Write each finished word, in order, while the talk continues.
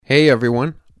Hey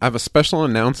everyone, I have a special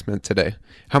announcement today.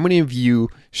 How many of you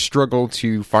struggle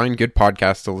to find good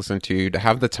podcasts to listen to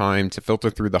have the time to filter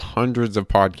through the hundreds of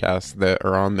podcasts that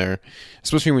are on there,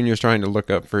 especially when you're trying to look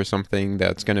up for something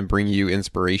that's going to bring you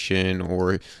inspiration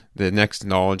or the next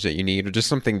knowledge that you need, or just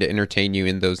something to entertain you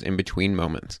in those in-between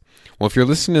moments? Well, if you're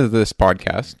listening to this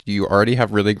podcast, you already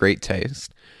have really great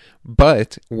taste.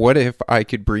 But what if I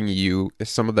could bring you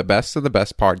some of the best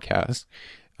podcasts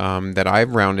that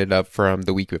I've rounded up from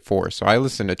the week before? So I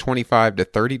listen to 25 to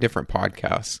 30 different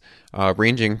podcasts,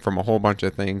 ranging from a whole bunch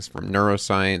of things, from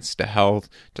neuroscience to health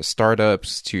to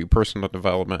startups to personal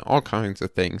development, all kinds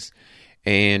of things.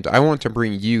 And I want to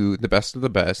bring you the best of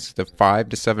the best, the 5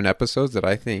 to 7 episodes that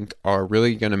I think are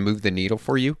really going to move the needle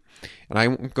for you. And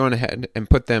I'm going ahead and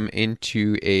put them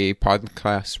into a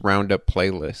podcast roundup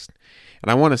playlist. And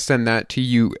I want to send that to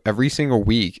you every single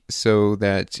week so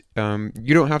that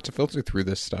you don't have to filter through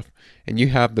this stuff and you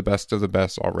have the best of the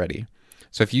best already.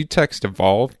 So if you text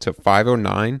EVOLVE to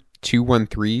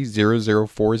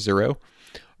 509-213-0040,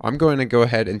 I'm going to go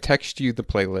ahead and text you the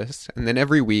playlist. And then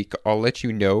every week I'll let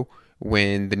you know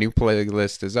when the new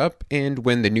playlist is up and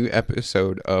when the new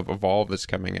episode of EVOLVE is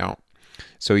coming out.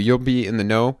 So you'll be in the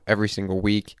know every single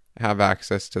week, have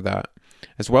access to that.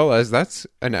 As well as that's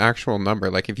an actual number.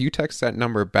 Like if you text that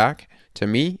number back to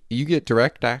me, you get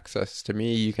direct access to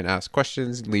me. You can ask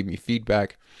questions, leave me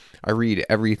feedback. I read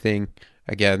everything.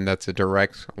 Again, that's a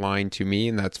direct line to me,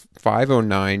 and that's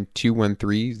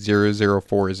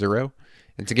 509-213-0040.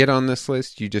 And to get on this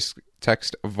list, you just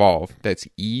text EVOLVE. That's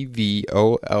EVOLVE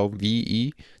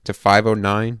to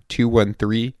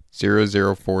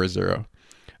 509-213-0040.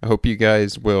 I hope you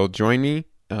guys will join me,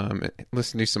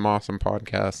 listen to some awesome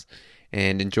podcasts,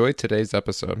 and enjoy today's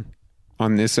episode.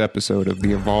 On this episode of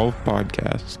the Evolve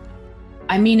podcast.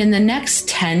 I mean, in the next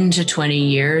 10 to 20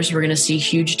 years, we're going to see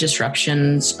huge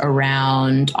disruptions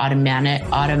around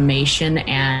automation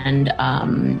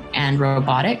and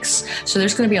robotics. So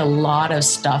there's going to be a lot of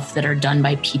stuff that are done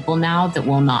by people now that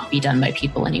will not be done by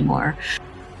people anymore.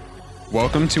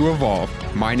 Welcome to Evolve.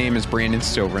 My name is Brandon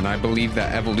Stover, and I believe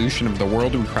that evolution of the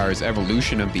world requires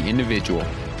evolution of the individual.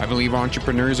 I believe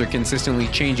entrepreneurs are consistently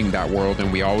changing that world,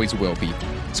 and we always will be.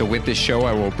 So with this show,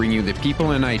 I will bring you the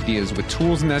people and ideas with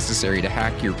tools necessary to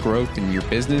hack your growth in your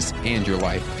business and your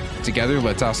life. Together,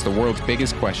 let's ask the world's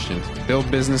biggest questions,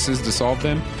 build businesses to solve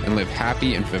them, and live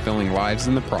happy and fulfilling lives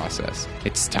in the process.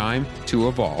 It's time to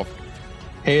evolve.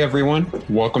 Hey everyone,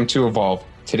 welcome to Evolve.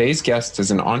 Today's guest is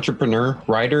an entrepreneur,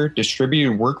 writer,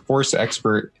 distributed workforce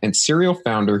expert, and serial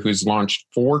founder who's launched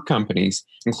 4 companies,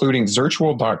 including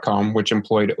Zirtual.com, which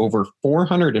employed over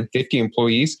 450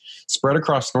 employees spread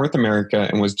across North America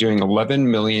and was doing $11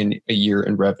 million a year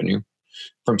in revenue.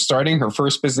 From starting her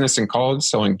first business in college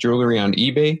selling jewelry on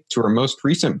eBay to her most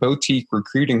recent boutique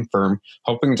recruiting firm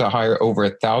helping to hire over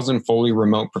 1,000 fully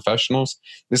remote professionals,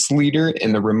 this leader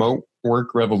in the remote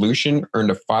work revolution earned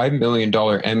a $5 million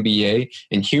MBA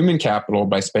in human capital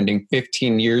by spending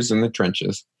 15 years in the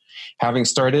trenches. Having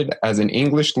started as an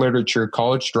English literature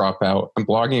college dropout and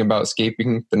blogging about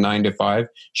escaping the 9-to-5,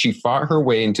 she fought her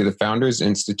way into the Founders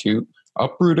Institute,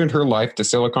 uprooted her life to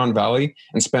Silicon Valley,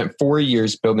 and spent 4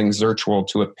 years building Zirtual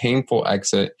to a painful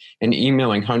exit and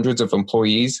emailing hundreds of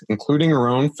employees, including her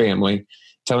own family,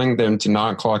 telling them to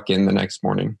not clock in the next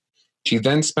morning. She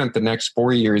then spent the next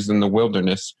 4 years in the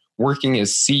wilderness, working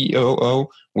as COO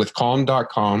with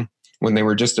Calm.com when they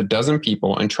were just a dozen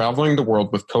people and traveling the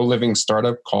world with co-living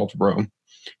startup called Rome.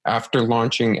 After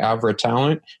launching Avra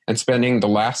Talent and spending the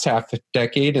last half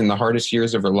decade in the hardest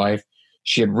years of her life,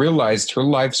 she had realized her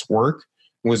life's work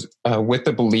was with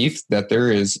the belief that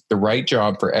there is the right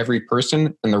job for every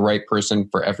person and the right person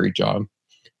for every job.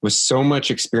 With so much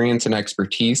experience and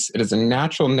expertise, it is a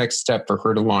natural next step for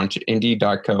her to launch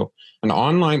Indie.co, an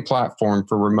online platform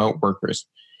for remote workers.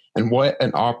 And what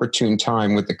an opportune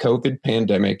time with the COVID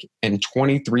pandemic and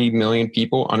 23 million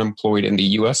people unemployed in the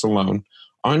US alone,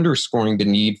 underscoring the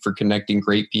need for connecting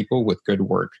great people with good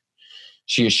work.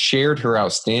 She has shared her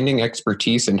outstanding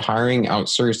expertise in hiring,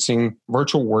 outsourcing,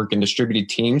 virtual work, and distributed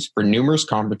teams for numerous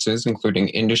conferences, including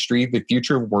Industry, the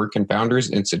Future of Work, and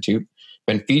Founders Institute,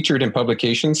 been featured in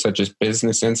publications such as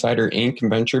Business Insider, Inc.,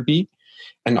 and VentureBeat,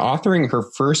 and authoring her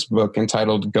first book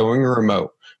entitled Going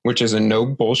Remote, which is a no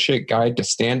bullshit guide to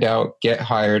stand out, get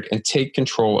hired, and take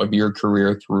control of your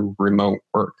career through remote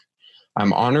work.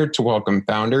 I'm honored to welcome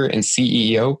founder and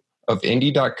CEO of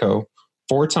Indie.co,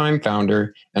 4-time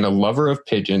founder and a lover of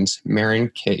pigeons, Maren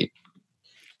Kate.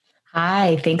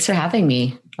 Hi, thanks for having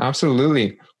me.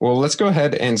 Absolutely. Well, let's go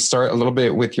ahead and start a little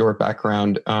bit with your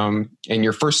background and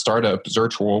your first startup,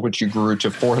 Zirtual, which you grew to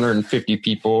 450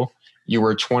 people. You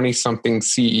were 20-something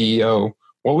CEO.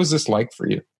 What was this like for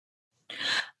you?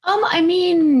 I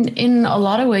mean, in a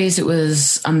lot of ways, it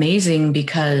was amazing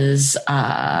because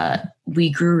we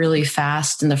grew really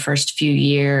fast in the first few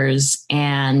years,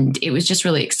 and it was just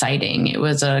really exciting. It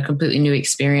was a completely new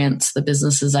experience. The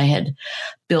businesses I had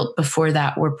built before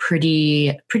that were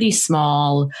pretty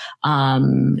small,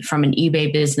 from an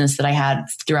eBay business that I had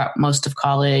throughout most of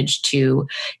college to,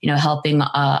 helping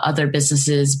other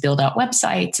businesses build out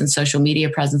websites and social media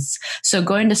presence. So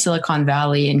going to Silicon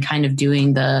Valley and kind of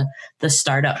doing the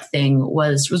startup thing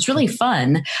was really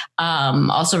fun.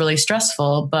 Also really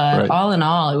stressful, but all in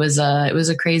all, it was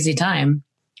a crazy time.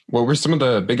 What were some of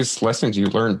the biggest lessons you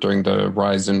learned during the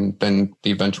rise and then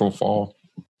the eventual fall?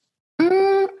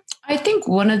 I think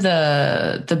one of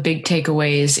the big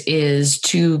takeaways is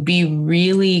to be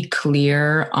really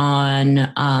clear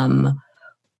on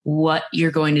what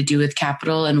you're going to do with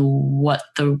capital and what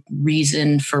the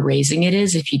reason for raising it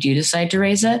is if you do decide to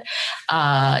raise it.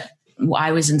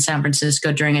 I was in San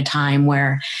Francisco during a time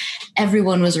where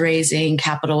everyone was raising,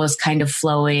 capital was kind of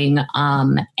flowing,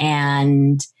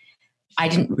 and I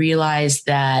didn't realize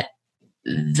that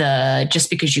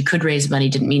just because you could raise money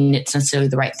didn't mean it's necessarily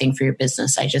the right thing for your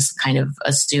business. I just kind of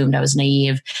assumed, I was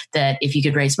naive, that if you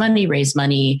could raise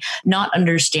money, not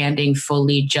understanding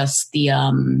fully just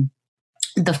the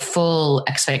full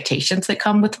expectations that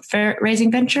come with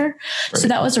raising venture. Right. So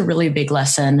that was a really big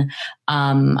lesson.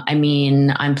 I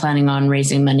mean, I'm planning on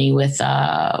raising money with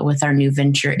our new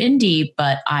venture Indie,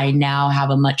 but I now have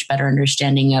a much better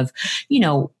understanding of,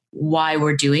 why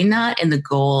we're doing that and the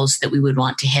goals that we would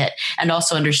want to hit. And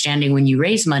also understanding when you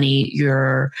raise money,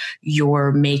 you're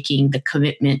making the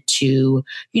commitment to,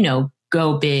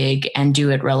 go big and do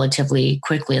it relatively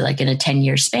quickly, like in a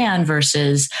 10-year span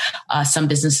versus some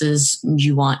businesses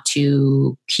you want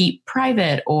to keep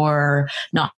private or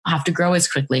not have to grow as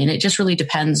quickly. And it just really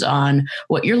depends on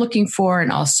what you're looking for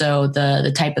and also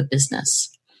the type of business.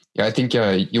 Yeah, I think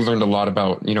you learned a lot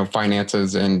about,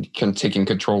 finances and taking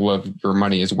control of your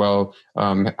money as well.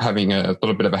 Having a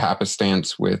little bit of a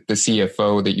happenstance with the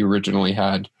CFO that you originally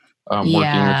had working with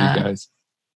you guys.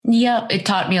 Yeah, it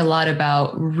taught me a lot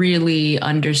about really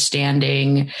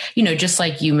understanding, just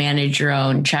like you manage your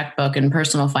own checkbook and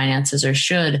personal finances or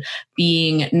should,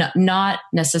 being not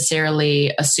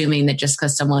necessarily assuming that just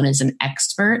because someone is an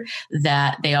expert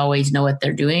that they always know what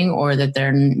they're doing or that they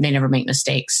never make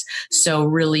mistakes. So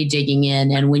really digging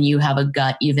in. And when you have a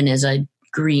gut, even as a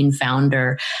green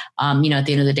founder, at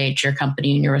the end of the day, it's your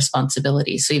company and your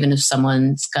responsibility. So even if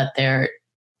someone's got their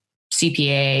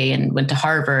CPA and went to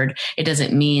Harvard, it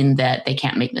doesn't mean that they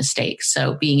can't make mistakes.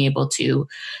 So being able to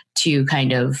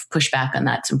kind of push back on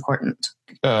that's important.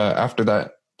 After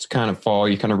that kind of fall,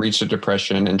 you kind of reached a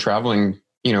depression, and traveling,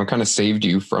 kind of saved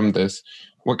you from this.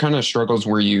 What kind of struggles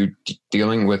were you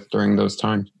dealing with during those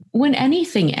times? When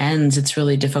anything ends, it's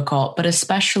really difficult, but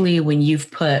especially when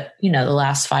you've put, the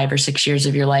last 5 or 6 years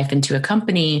of your life into a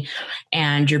company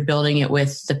and you're building it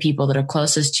with the people that are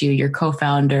closest to you, your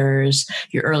co-founders,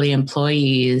 your early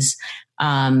employees,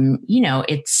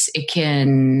 it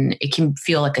can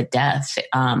feel like a death.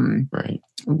 Right.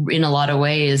 In a lot of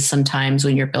ways, sometimes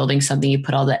when you're building something, you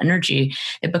put all the energy,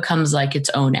 it becomes like its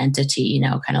own entity,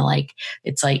 kind of like,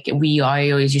 it's like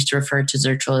I always used to refer to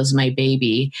Zirtual as my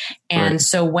baby. And right.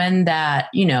 So when that,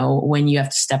 when you have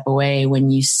to step away,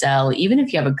 when you sell, even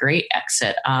if you have a great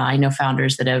exit, I know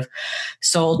founders that have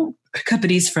sold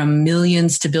companies from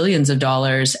millions to billions of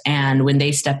dollars. And when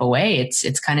they step away,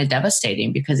 it's kind of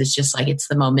devastating because it's just like, it's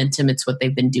the momentum. It's what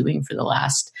they've been doing for the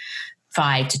last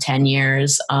 5 to 10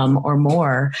 years or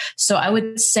more. So I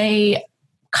would say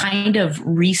kind of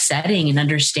resetting and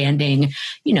understanding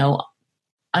your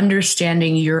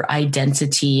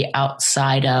identity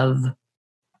outside of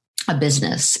a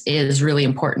business is really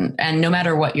important. And no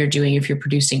matter what you're doing, if you're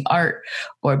producing art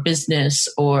or business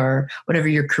or whatever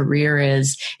your career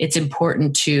is, it's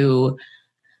important to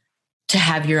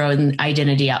have your own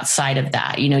identity outside of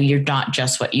that. You're not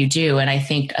just what you do. And I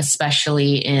think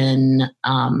especially in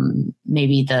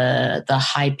maybe the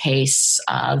high pace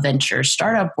venture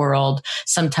startup world,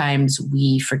 sometimes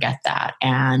we forget that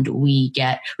and we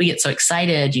get so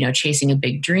excited, chasing a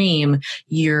big dream,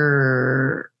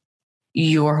 your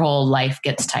whole life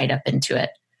gets tied up into it.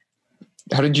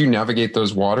 How did you navigate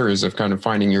those waters of kind of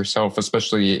finding yourself,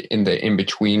 especially in the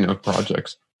in-between of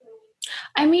projects?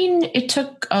 I mean, it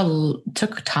took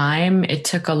time. It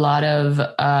took a lot of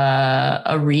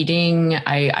reading.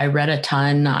 I read a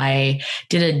ton. I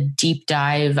did a deep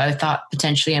dive. I thought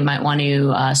potentially I might want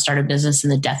to start a business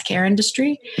in the death care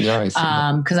industry. Yeah, I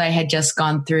see. Because I had just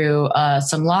gone through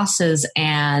some losses,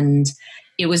 and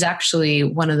it was actually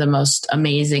one of the most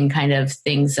amazing kind of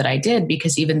things that I did,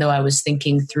 because even though I was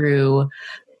thinking through,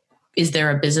 is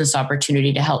there a business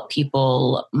opportunity to help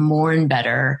people mourn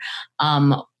better?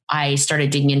 I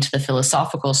started digging into the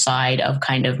philosophical side of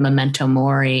kind of memento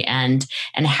mori and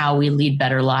how we lead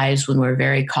better lives when we're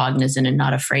very cognizant and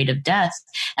not afraid of death.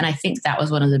 And I think that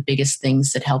was one of the biggest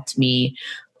things that helped me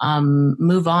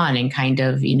move on and kind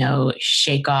of,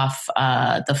 shake off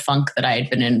the funk that I had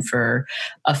been in for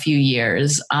a few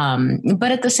years.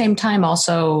 But at the same time,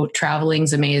 also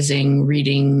traveling's amazing,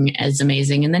 reading is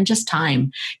amazing, and then just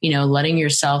time, letting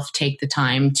yourself take the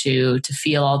time to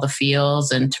feel all the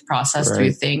feels and to process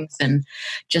through things, and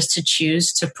just to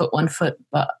choose to put one foot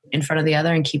in front of the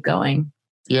other and keep going.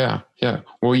 Yeah.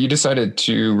 Well, you decided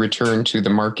to return to the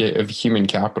market of human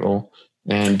capital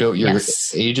and built your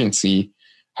agency.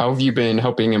 How have you been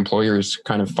helping employers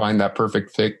kind of find that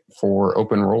perfect fit for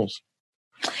open roles?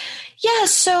 Yeah.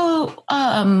 So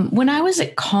when I was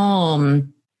at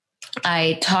Calm,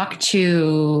 I talked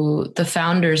to the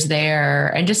founders there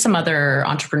and just some other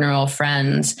entrepreneurial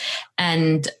friends.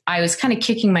 And I was kind of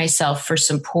kicking myself for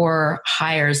some poor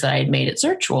hires that I had made at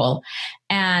Zirtual.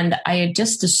 And I had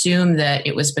just assumed that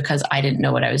it was because I didn't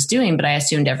know what I was doing, but I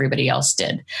assumed everybody else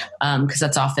did. Because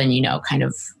that's often, kind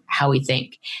of how we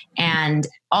think. And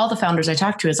all the founders I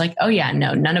talked to is like, oh yeah,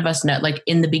 no, none of us know. Like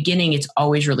in the beginning, it's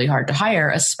always really hard to hire,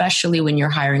 especially when you're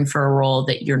hiring for a role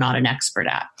that you're not an expert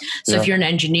at. So if you're an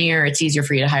engineer, it's easier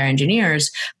for you to hire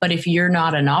engineers. But if you're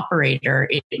not an operator,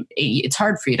 it's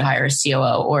hard for you to hire a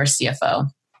COO or a CFO.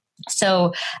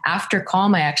 So after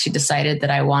Calm, I actually decided that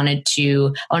I wanted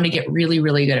to get really,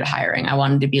 really good at hiring. I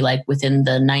wanted to be like within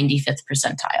the 95th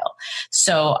percentile.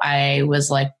 So I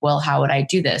was like, well, how would I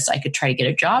do this? I could try to get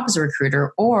a job as a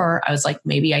recruiter, or I was like,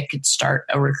 maybe I could start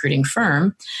a recruiting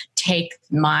firm, take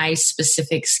my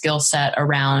specific skill set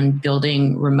around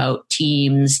building remote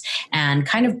teams and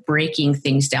kind of breaking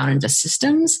things down into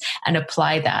systems and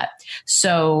apply that.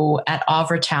 So at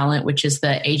Avra Talent, which is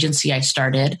the agency I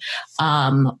started,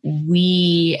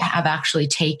 we have actually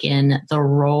taken the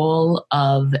role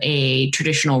of a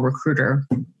traditional recruiter.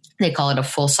 They call it a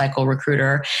full cycle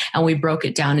recruiter. And we broke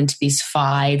it down into these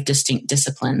 5 distinct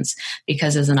disciplines,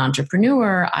 because as an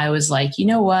entrepreneur, I was like, you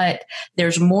know what?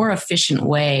 There's a more efficient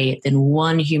way than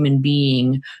one human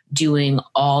being doing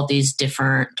all these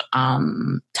different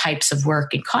types of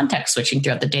work and context switching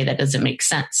throughout the day. That doesn't make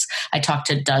sense. I talked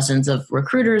to dozens of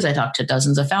recruiters. I talked to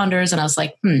dozens of founders, and I was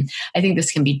like, I think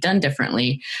this can be done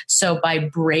differently. So by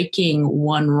breaking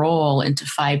one role into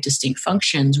 5 distinct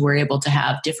functions, we're able to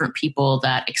have different people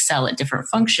that excel at different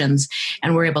functions,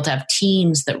 and we're able to have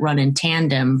teams that run in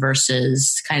tandem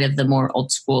versus kind of the more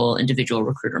old school individual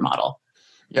recruiter model.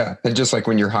 Yeah. And just like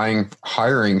when you're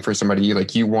hiring for somebody,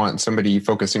 like you want somebody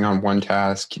focusing on one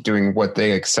task, doing what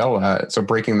they excel at. So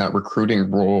breaking that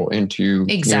recruiting role into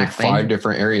 5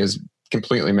 different areas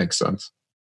completely makes sense.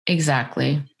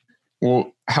 Exactly.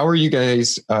 Well, how are you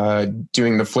guys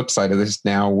doing the flip side of this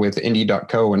now with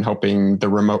Indie.co and helping the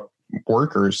remote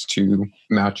workers to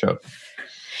match up?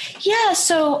 Yeah.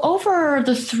 So over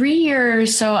the 3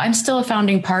 years, so I'm still a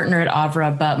founding partner at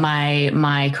Avra, but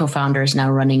my co-founder is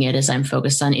now running it as I'm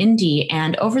focused on Indie.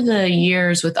 And over the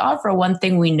years with Avra, one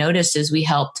thing we noticed is we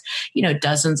helped,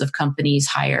 dozens of companies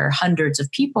hire hundreds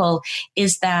of people,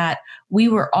 is that we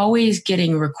were always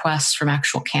getting requests from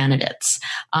actual candidates.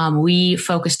 We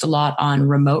focused a lot on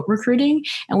remote recruiting,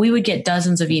 and we would get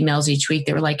dozens of emails each week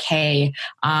that were like, hey,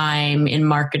 I'm in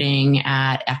marketing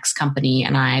at X company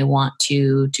and I want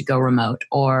to go remote,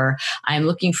 or I'm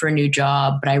looking for a new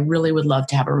job, but I really would love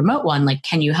to have a remote one. Like,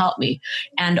 can you help me?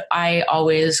 And I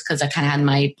always, because I kind of had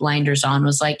my blinders on,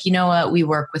 was like, you know what? We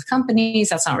work with companies.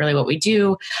 That's not really what we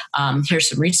do. Here's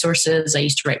some resources. I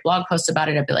used to write blog posts about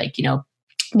it. I'd be like,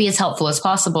 be as helpful as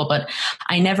possible. But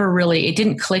it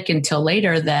didn't click until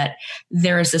later that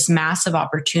there is this massive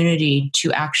opportunity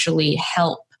to actually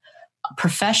help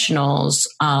professionals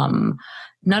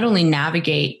not only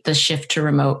navigate the shift to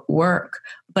remote work,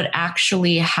 but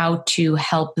actually how to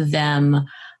help them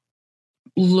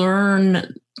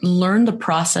learn the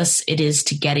process it is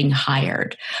to getting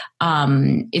hired.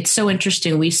 It's so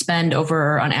interesting. We spend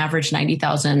over on average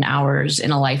 90,000 hours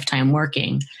in a lifetime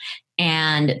working.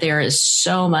 And there is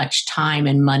so much time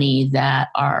and money that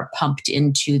are pumped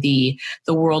into the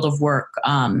world of work,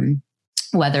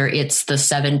 whether it's the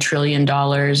 $7 trillion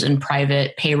in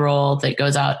private payroll that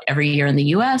goes out every year in the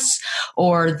US,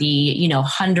 or the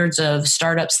hundreds of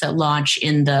startups that launch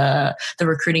in the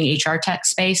recruiting HR tech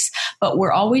space. But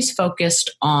we're always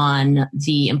focused on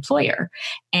the employer.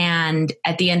 And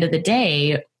at the end of the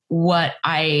day,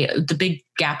 the big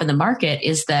gap in the market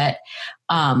is that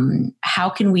how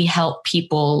can we help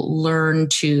people learn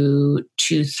to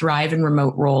thrive in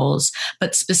remote roles,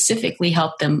 but specifically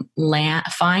help them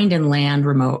find and land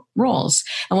remote roles?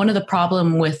 And one of the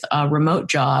problem with a remote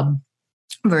job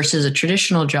versus a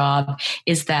traditional job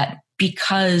is that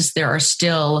because there are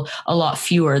still a lot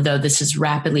fewer, though this is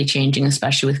rapidly changing,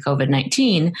 especially with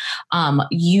COVID-19,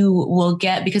 you will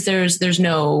get, because there's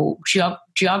no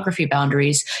geography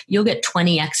boundaries, you'll get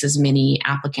 20x as many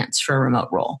applicants for a remote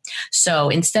role. So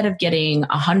instead of getting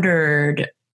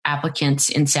 100 applicants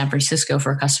in San Francisco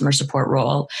for a customer support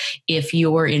role, if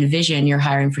you're in Vision, you're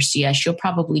hiring for CS, you'll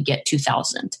probably get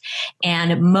 2,000.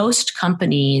 And most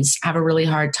companies have a really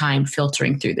hard time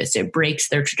filtering through this. It breaks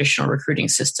their traditional recruiting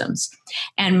systems.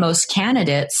 And most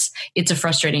candidates, it's a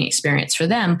frustrating experience for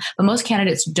them, but most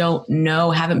candidates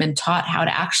haven't been taught how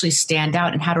to actually stand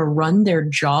out and how to run their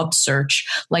job search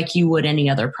like you would any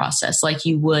other process, like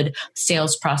you would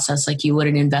sales process, like you would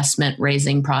an investment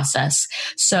raising process.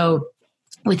 So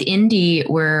with Indie,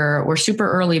 we're super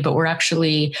early, but we're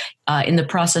actually in the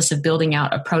process of building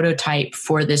out a prototype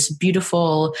for this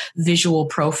beautiful visual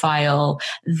profile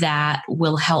that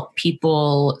will help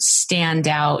people stand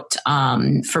out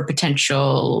for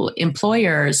potential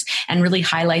employers and really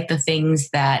highlight the things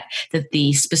that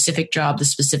the specific job, the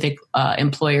specific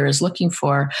employer is looking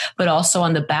for, but also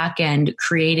on the back end,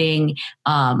 creating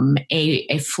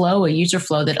a flow, a user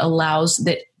flow that allows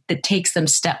that takes them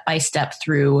step by step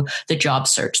through the job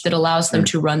search, that allows them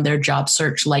to run their job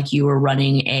search like you were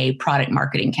running a product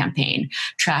marketing campaign,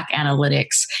 track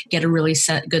analytics, get a really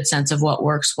good sense of what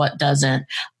works, what doesn't.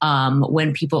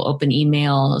 When people open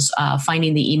emails,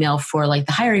 finding the email for like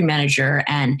the hiring manager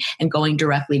and going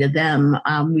directly to them.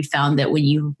 We found that when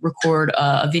you record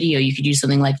a video, you could use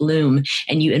something like Loom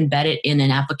and you embed it in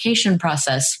an application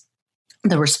process,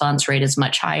 the response rate is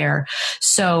much higher.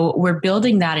 So we're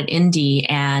building that at Indie,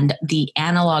 and the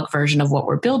analog version of what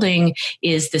we're building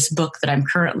is this book that I'm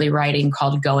currently writing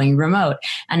called Going Remote.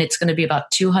 And it's going to be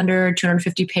about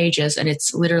 250 pages. And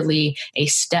it's literally a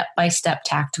step-by-step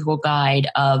tactical guide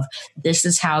of this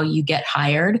is how you get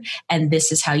hired. And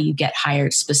this is how you get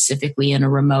hired specifically in a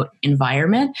remote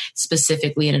environment,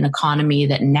 specifically in an economy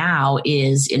that now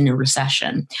is in a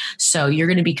recession. So you're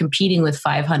going to be competing with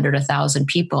 500, 1,000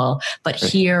 people, but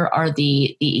here are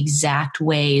the exact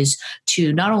ways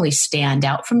to not only stand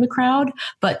out from the crowd,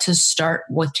 but to start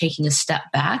with taking a step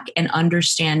back and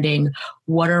understanding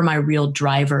what are my real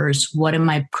drivers?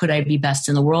 Could I be best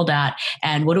in the world at?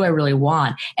 And what do I really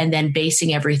want? And then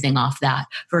basing everything off that,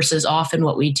 versus often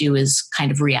what we do is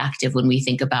kind of reactive when we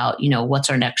think about, what's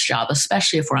our next job,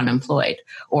 especially if we're unemployed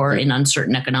or in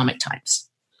uncertain economic times.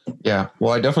 Yeah,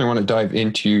 well, I definitely want to dive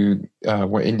into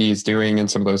what Indie is doing and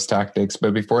some of those tactics.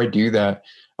 But before I do that,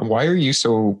 why are you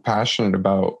so passionate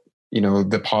about,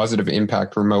 the positive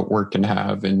impact remote work can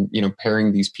have and,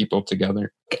 pairing these people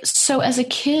together? So as a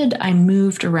kid, I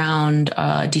moved around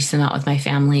a decent amount with my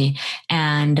family,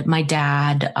 and my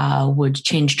dad would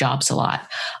change jobs a lot.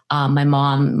 My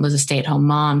mom was a stay-at-home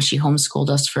mom. She homeschooled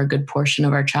us for a good portion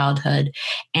of our childhood.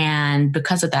 And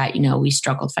because of that, we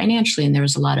struggled financially, and there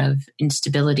was a lot of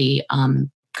instability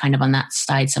kind of on that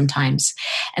side sometimes.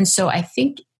 And so I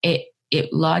think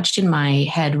it lodged in my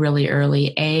head really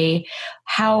early,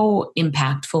 how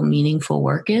impactful, meaningful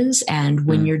work is. And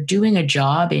when you're doing a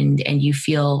job and you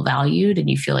feel valued and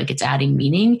you feel like it's adding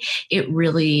meaning, it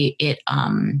really,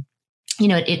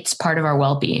 it's part of our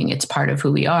well-being. It's part of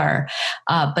who we are.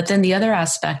 But then the other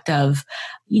aspect of,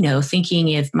 thinking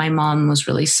if my mom was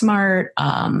really smart,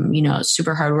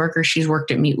 super hard worker, she's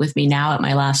worked with me now at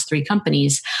my last 3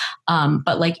 companies.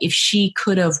 But like if she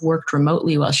could have worked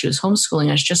remotely while she was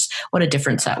homeschooling us, just what a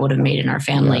difference that would have made in our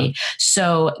family. Yeah.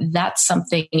 So that's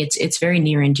something, it's very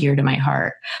near and dear to my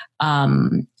heart.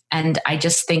 And I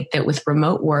just think that with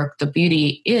remote work, the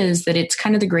beauty is that it's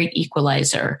kind of the great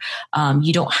equalizer.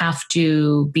 You don't have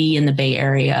to be in the Bay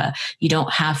Area. You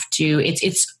don't have to,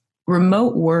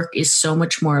 remote work is so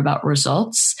much more about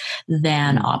results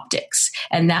than optics.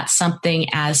 And that's something,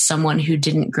 as someone who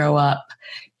didn't grow up,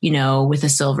 with a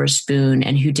silver spoon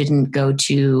and who didn't go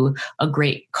to a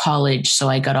great college. So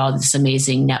I got all this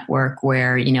amazing network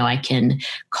where, I can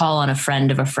call on a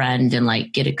friend of a friend and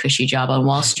like get a cushy job on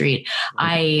Wall Street.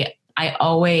 I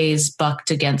always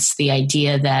bucked against the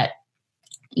idea that,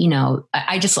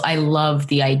 I love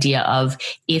the idea of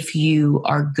if you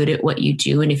are good at what you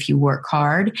do and if you work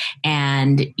hard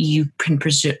and you can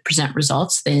present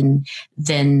results, then,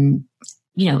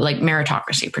 like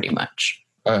meritocracy pretty much.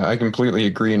 I completely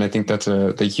agree. And I think that's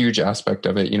the huge aspect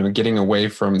of it, getting away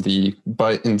from the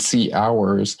butt and seat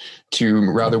hours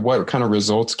to rather what kind of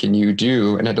results can you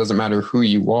do? And it doesn't matter who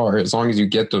you are, as long as you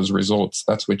get those results,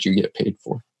 that's what you get paid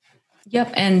for.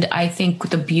 Yep. And I think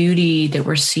the beauty that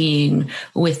we're seeing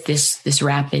with this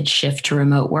rapid shift to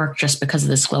remote work, just because of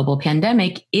this global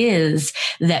pandemic, is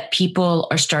that people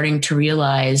are starting to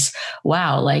realize,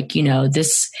 wow,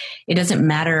 it doesn't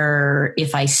matter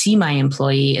if I see my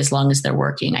employee as long as they're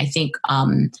working. I think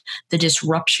the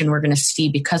disruption we're going to see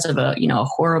because of a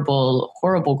horrible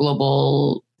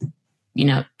global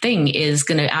thing is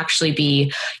going to actually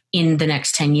be in the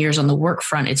next 10 years on the work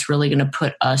front. It's really going to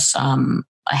put us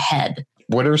ahead.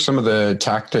 What are some of the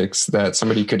tactics that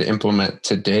somebody could implement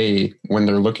today when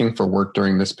they're looking for work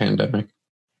during this pandemic?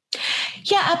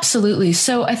 Yeah, absolutely.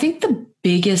 So I think the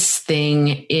biggest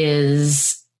thing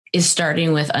is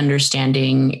starting with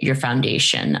understanding your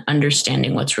foundation,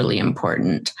 understanding what's really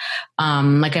important.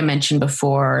 Like I mentioned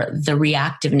before, the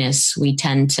reactiveness we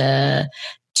tend to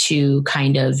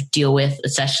kind of deal with,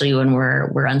 especially when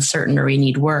we're uncertain or we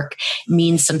need work,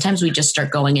 means sometimes we just start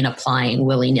going and applying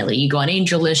willy-nilly. You go on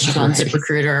AngelList, you go on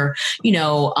ZipRecruiter,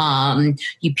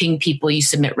 you ping people, you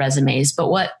submit resumes. But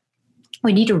what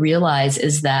we need to realize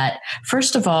is that,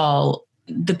 first of all,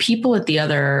 the people at the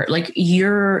other,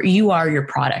 you are your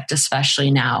product,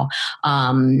 especially now.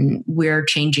 We're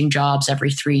changing jobs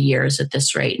every 3 years at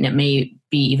this rate, and it may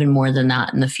be even more than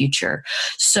that in the future.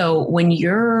 So when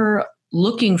you're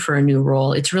looking for a new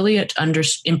role, it's really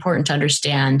important to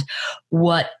understand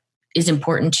what is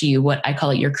important to you, what I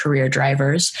call it your career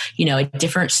drivers. At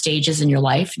different stages in your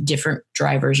life, different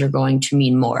drivers are going to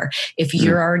mean more. If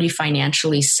you're already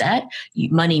financially set,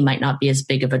 money might not be as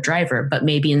big of a driver, but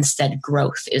maybe instead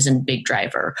growth is a big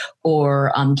driver,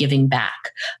 or giving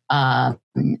back.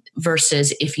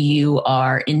 Versus if you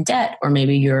are in debt, or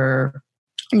maybe you're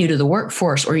new to the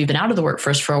workforce, or even out of the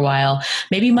workforce for a while,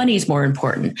 maybe money is more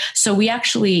important. So we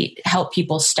actually help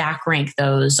people stack rank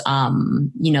those,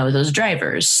 those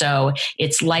drivers. So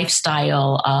it's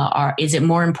lifestyle. Is it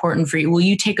more important for you? Will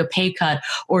you take a pay cut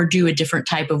or do a different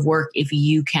type of work if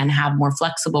you can have more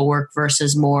flexible work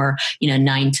versus more,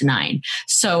 9 to 9?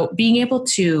 So being able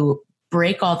to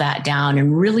break all that down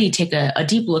and really take a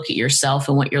deep look at yourself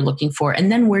and what you're looking for, and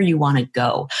then where you want to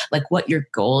go, like what your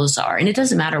goals are. And it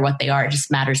doesn't matter what they are. It just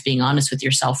matters being honest with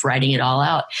yourself, writing it all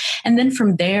out. And then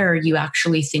from there, you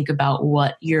actually think about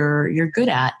what you're good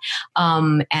at.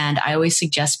 And I always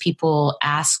suggest people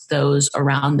ask those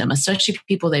around them, especially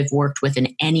people they've worked with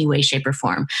in any way, shape, or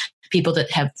form. People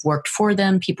that have worked for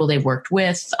them, people they've worked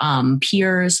with,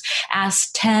 peers. Ask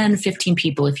 10, 15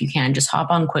 people if you can. Just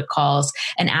hop on quick calls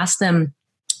and ask them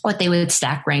what they would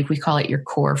stack rank. We call it your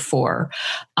core 4.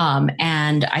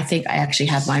 And I think I actually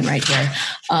have mine right here.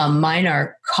 Mine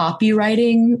are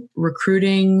copywriting,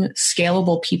 recruiting,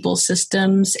 scalable people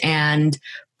systems, and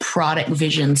product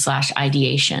vision /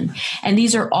 ideation. And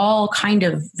these are all kind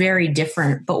of very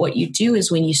different. But what you do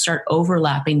is when you start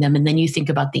overlapping them, and then you think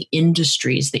about the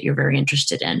industries that you're very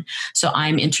interested in. So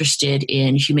I'm interested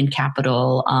in human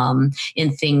capital,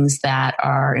 in things that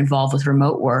are involved with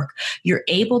remote work. You're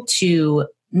able to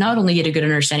not only get a good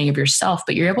understanding of yourself,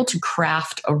 but you're able to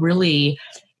craft a really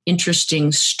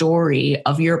interesting story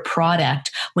of your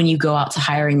product when you go out to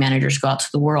hiring managers, go out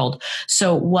to the world.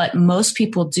 So what most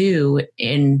people do,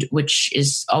 and which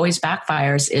is always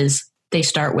backfires, is they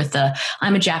start with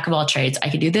I'm a jack of all trades. I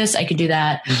could do this, I could do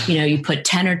that. You put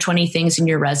 10 or 20 things in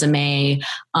your resume,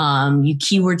 you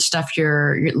keyword stuff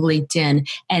your LinkedIn,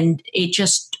 and it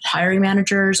just, hiring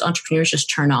managers, entrepreneurs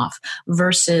just turn off.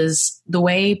 Versus the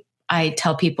way I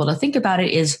tell people to think about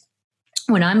it is,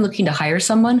 when I'm looking to hire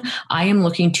someone, I am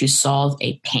looking to solve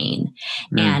a pain.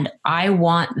 And I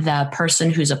want the person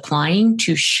who's applying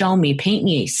to paint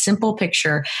me a simple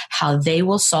picture how they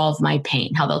will solve my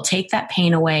pain, how they'll take that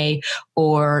pain away,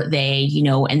 or they,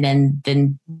 and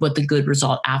then what the good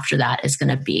result after that is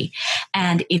going to be.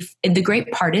 And the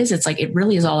great part is, it's like, it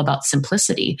really is all about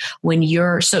simplicity. When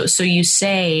you're, so you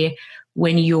say,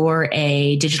 when you're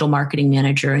a digital marketing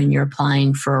manager and you're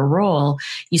applying for a role,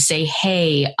 you say,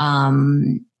 hey,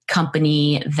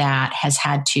 company that has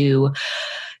had to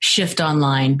shift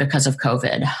online because of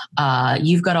COVID.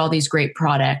 You've got all these great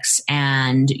products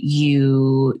and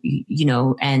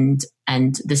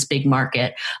and this big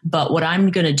market. But what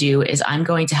I'm going to do is I'm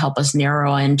going to help us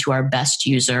narrow into our best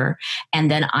user.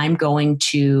 And then I'm going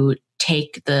to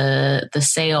take the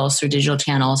sales through digital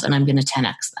channels and I'm going to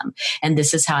 10x them. And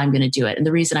this is how I'm going to do it. And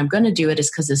the reason I'm going to do it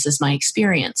is because this is my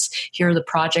experience. Here are the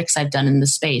projects I've done in the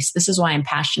space. This is why I'm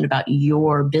passionate about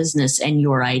your business and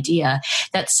your idea.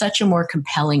 That's such a more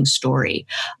compelling story.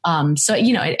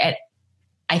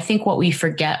 I think what we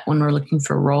forget when we're looking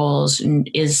for roles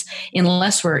is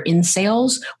unless we're in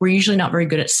sales, we're usually not very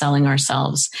good at selling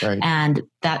ourselves. Right. And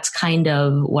that's kind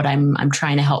of what I'm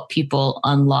trying to help people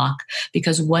unlock,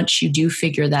 because once you do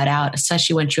figure that out,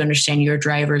 especially once you understand your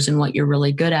drivers and what you're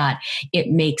really good at,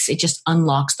 it just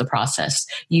unlocks the process.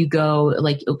 You go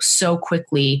like so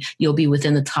quickly, you'll be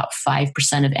within the top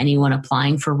 5% of anyone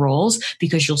applying for roles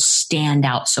because you'll stand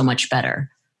out so much better.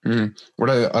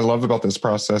 What I love about this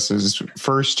process is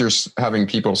first you're having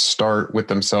people start with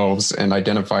themselves and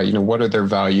identify, what are their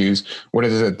values, what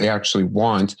is it they actually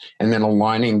want, and then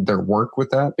aligning their work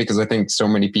with that. Because I think so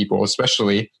many people,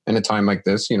 especially in a time like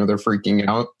this, they're freaking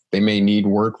out. They may need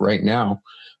work right now.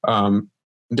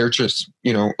 They're just,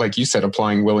 like you said,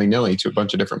 applying willy-nilly to a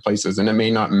bunch of different places, and it may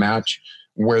not match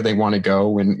where they want to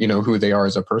go and, who they are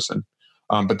as a person.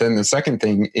 But then the second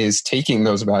thing is taking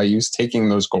those values, taking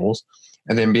those goals,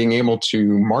 and then being able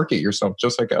to market yourself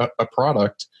just like a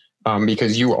product,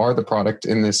 because you are the product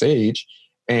in this age,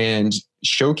 and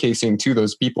showcasing to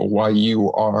those people why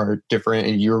you are different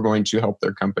and you're going to help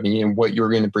their company and what you're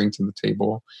going to bring to the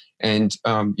table. And,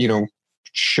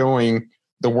 showing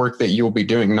the work that you'll be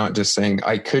doing, not just saying,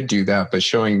 I could do that, but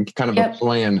showing kind of a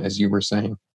plan, as you were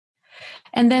saying.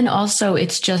 And then also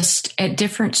it's just at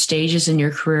different stages in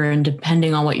your career, and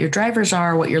depending on what your drivers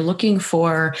are, what you're looking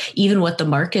for, even what the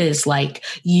market is like,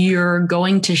 you're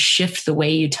going to shift the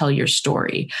way you tell your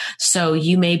story. So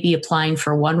you may be applying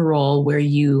for one role where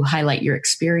you highlight your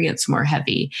experience more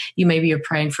heavy. You may be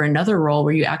applying for another role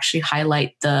where you actually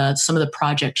highlight some of the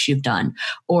projects you've done,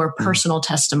 or personal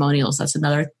testimonials. That's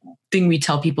another thing we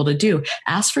tell people to do.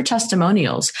 Ask for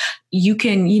testimonials. You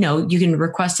can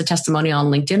request a testimonial on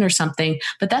LinkedIn or something,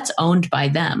 but that's owned by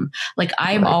them. Like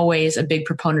I'm always a big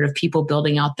proponent of people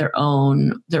building out their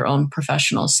own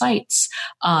professional sites,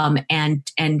 and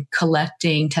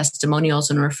collecting testimonials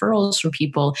and referrals from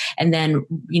people, and then,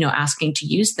 asking to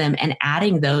use them and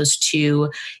adding those to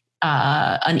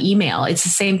an email. It's the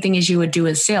same thing as you would do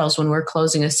in sales. When we're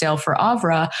closing a sale for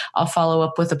Avra, I'll follow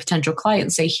up with a potential client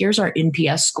and say, here's our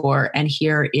NPS score, and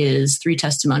here is 3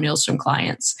 testimonials from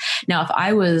clients. Now, if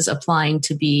I was applying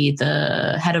to be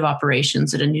the head of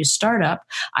operations at a new startup,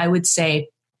 I would say,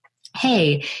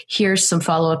 hey, here's some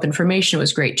follow-up information. It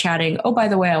was great chatting. Oh, by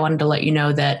the way, I wanted to let you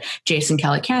know that Jason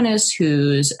Calacanis,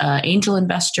 who's an angel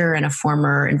investor and a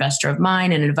former investor of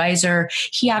mine and advisor,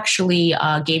 he actually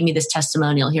gave me this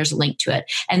testimonial. Here's a link to it.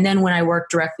 And then when I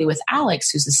worked directly with Alex,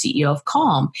 who's the CEO of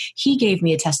Calm, he gave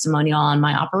me a testimonial on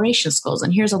my operations skills,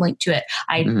 and here's a link to it.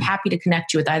 I'm happy to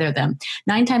connect you with either of them.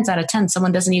 9 times out of 10,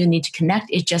 someone doesn't even need to connect.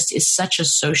 It just is such a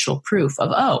social proof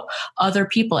of, other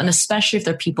people, and especially if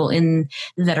they're people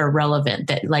that are relevant,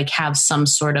 that like have some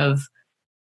sort of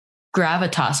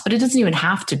gravitas, but it doesn't even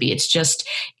have to be. It's just,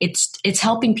 it's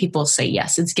helping people say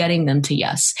yes. It's getting them to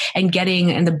yes, and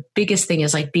the biggest thing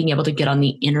is like being able to get on the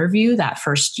interview, that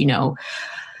first,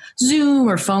 Zoom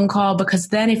or phone call, because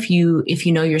then if you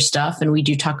know your stuff, and we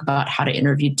do talk about how to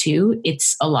interview too,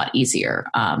 it's a lot easier,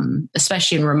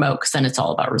 especially in remote, because then it's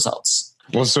all about results.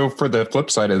 Well, so for the flip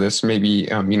side of this, maybe,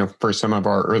 for some of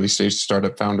our early stage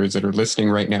startup founders that are listening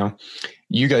right now,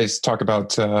 you guys talk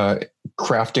about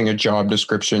crafting a job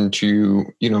description to,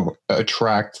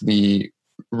 attract the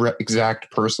exact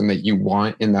person that you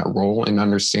want in that role, and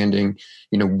understanding,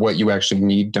 what you actually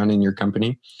need done in your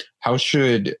company. How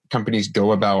should companies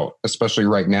go about, especially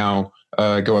right now,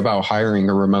 hiring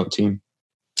a remote team?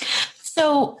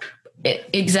 So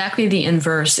exactly the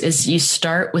inverse is you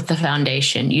start with the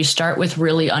foundation. You start with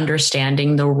really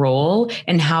understanding the role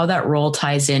and how that role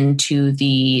ties into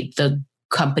the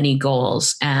company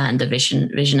goals and the vision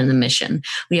and the mission.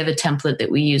 We have a template that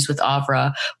we use with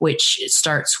Avra, which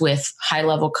starts with high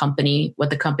level company, what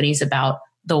the company's about,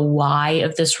 the why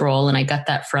of this role. And I got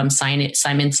that from Simon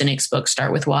Sinek's book,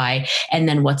 Start With Why, and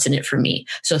then what's in it for me.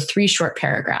 So 3 short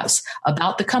paragraphs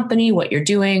about the company, what you're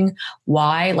doing,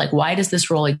 why does this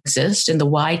role exist? And the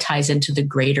why ties into the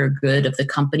greater good of the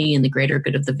company and the greater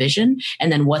good of the vision.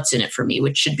 And then what's in it for me,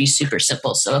 which should be super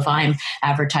simple. So if I'm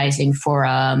advertising for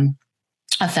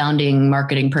a founding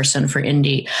marketing person for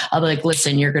Indie, I'll be like,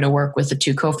 listen, you're going to work with the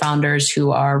 2 co-founders who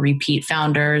are repeat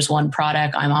founders, 1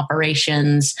 product, I'm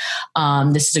operations.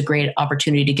 This is a great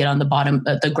opportunity to get on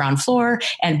the ground floor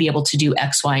and be able to do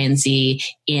X, Y, and Z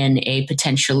in a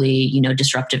potentially,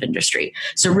 disruptive industry.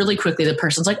 So really quickly, the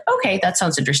person's like, okay, that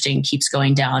sounds interesting, keeps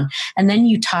going down. And then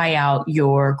you tie out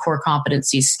your core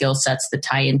competencies, skill sets that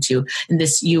tie into, and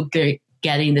this, you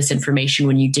getting this information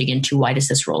when you dig into why does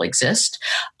this role exist.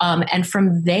 And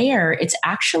from there, it's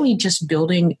actually just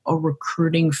building a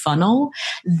recruiting funnel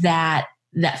that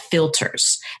that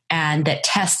filters and that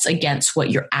tests against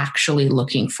what you're actually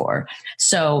looking for.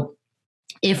 So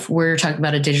if we're talking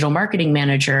about a digital marketing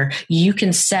manager, you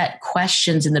can set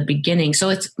questions in the beginning. So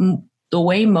it's the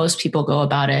way most people go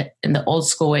about it in the old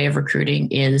school way of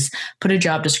recruiting is put a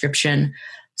job description.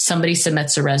 Somebody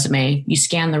submits a resume, you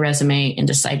scan the resume and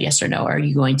decide yes or no. Are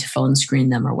you going to phone screen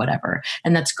them or whatever?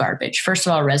 And that's garbage. First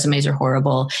of all, resumes are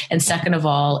horrible. And second of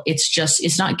all,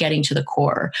 it's not getting to the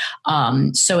core.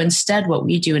 So instead what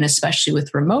we do, and especially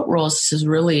with remote roles, this is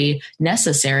really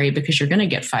necessary because you're going to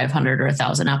get 500 or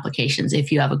 1,000 applications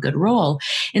if you have a good role.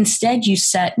 Instead, you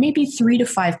set maybe 3 to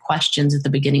 5 questions at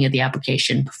the beginning of the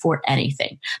application before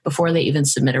anything, before they even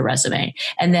submit a resume.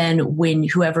 And then when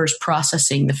whoever's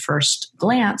processing the first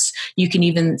glance, you can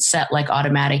even set like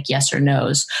automatic yes or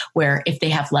no's, where if they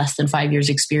have less than 5 years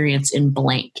experience in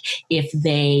blank, if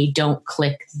they don't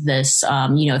click this,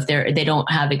 if they don't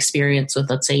have experience with,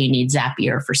 let's say you need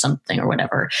Zapier for something or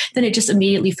whatever, then it just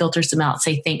immediately filters them out.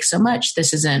 Say, thanks so much.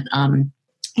 This isn't,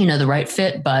 the right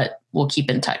fit, but we'll keep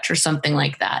in touch or something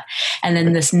like that. And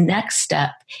then this next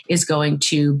step is going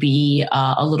to be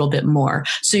a little bit more.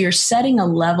 So you're setting a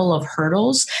level of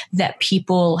hurdles that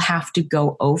people have to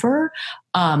go over.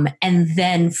 And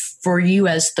then for you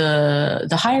as the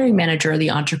hiring manager or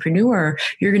the entrepreneur,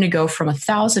 you're going to go from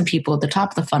 1,000 people at the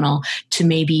top of the funnel to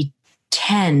maybe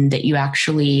 10 that you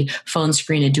actually phone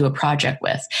screen and do a project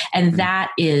with. And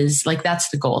that is that's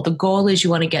the goal. The goal is you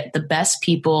want to get the best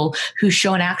people who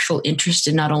show an actual interest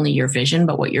in not only your vision,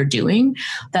 but what you're doing.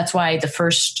 That's why the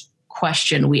first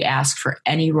question we ask for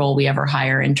any role we ever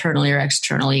hire internally or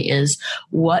externally is,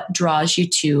 what draws you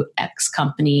to X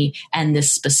company and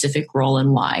this specific role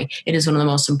and why? It is one of the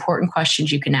most important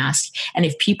questions you can ask. And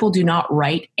if people do not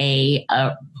write a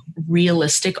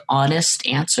realistic, honest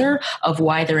answer of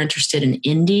why they're interested in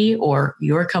Indie or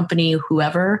your company,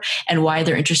 whoever, and why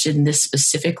they're interested in this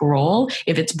specific role,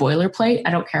 if it's boilerplate,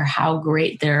 I don't care how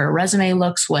great their resume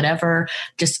looks, whatever,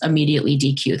 just immediately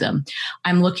DQ them.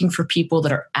 I'm looking for people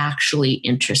that are actually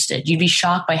interested. You'd be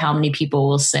shocked by how many people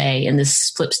will say, and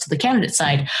this flips to the candidate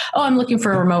side, oh, I'm looking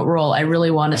for a remote role. I really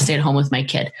want to stay at home with my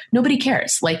kid. Nobody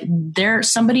cares.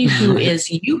 There's somebody who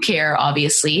you care,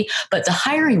 obviously, but the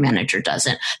hiring manager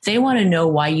doesn't. They want to know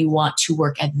why you want to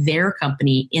work at their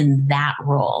company in that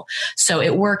role. So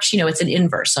it works, it's an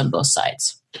inverse on both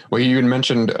sides. Well, you had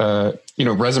mentioned,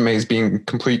 resumes being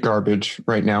complete garbage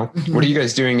right now. Mm-hmm. What are you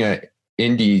guys doing at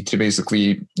Indie to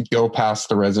basically go past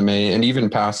the resume and even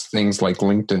past things like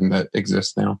LinkedIn that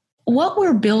exist now? What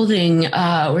we're building, we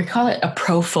call it a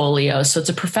Profolio. So it's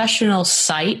a professional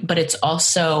site, but it's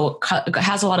also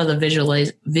has a lot of the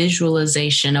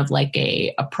visualization of like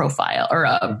a profile or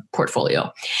a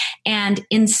portfolio. And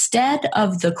instead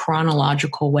of the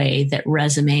chronological way that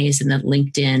resumes and that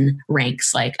LinkedIn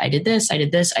ranks, like I did this, I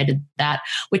did this, I did that,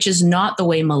 which is not the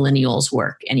way millennials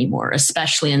work anymore,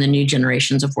 especially in the new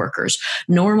generations of workers.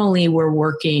 Normally, we're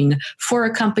working for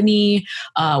a company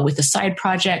with a side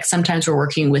project. Sometimes we're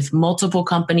working with multiple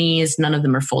companies. None of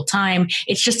them are full time.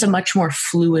 It's just a much more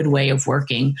fluid way of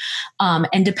working.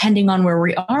 And depending on where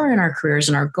we are in our careers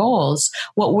and our goals,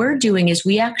 what we're doing is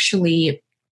we actually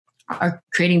are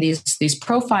creating these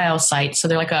profile sites. So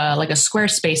they're like a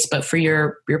Squarespace, but for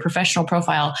your professional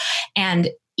profile. And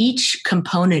each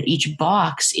component, each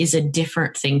box is a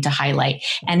different thing to highlight.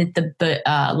 And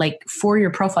for your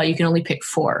profile, you can only pick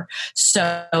 4.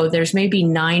 So there's maybe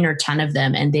 9 or 10 of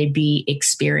them, and they'd be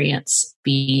experience,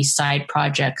 be side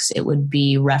projects. It would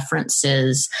be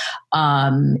references.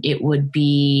 It would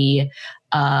be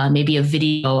maybe a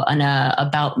video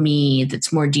about me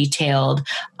that's more detailed,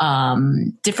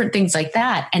 different things like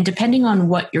that. And depending on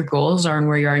what your goals are and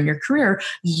where you are in your career,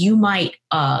 you might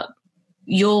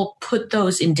you'll put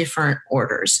those in different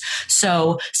orders.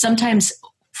 So sometimes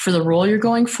for the role you're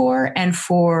going for and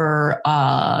for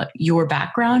your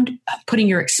background, putting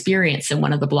your experience in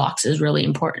one of the blocks is really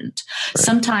important. Right.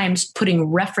 Sometimes putting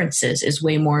references is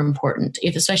way more important,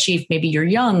 especially if maybe you're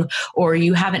young or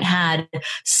you haven't had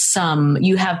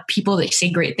you have people that say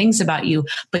great things about you,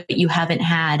 but you haven't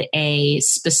had a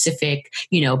specific,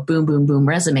 boom, boom, boom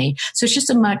resume. So it's just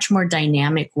a much more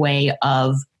dynamic way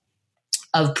of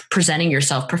presenting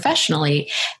yourself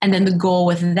professionally. And then the goal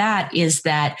with that is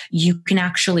that you can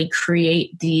actually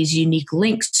create these unique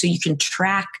links so you can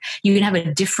have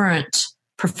a different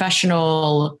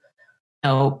professional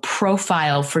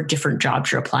profile for different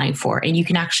jobs you're applying for. And you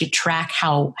can actually track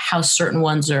how certain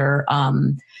ones are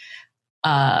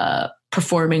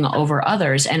performing over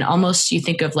others. And almost you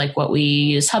think of like what we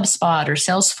use, HubSpot or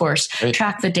Salesforce, right.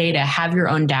 Track the data, have your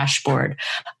own dashboard.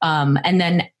 And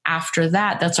then after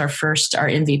that, that's our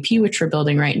MVP, which we're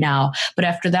building right now. But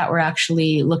after that, we're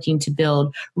actually looking to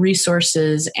build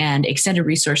resources and extended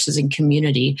resources and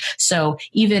community. So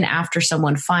even after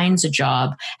someone finds a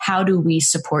job, how do we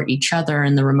support each other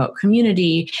in the remote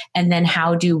community? And then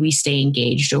how do we stay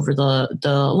engaged over the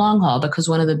long haul? Because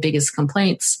one of the biggest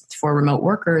complaints for remote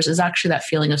workers is actually that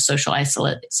feeling of social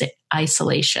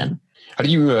isolation. How do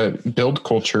you build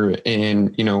culture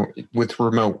in, with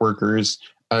remote workers,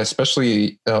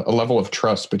 especially a level of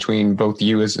trust between both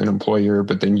you as an employer,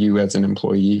 but then you as an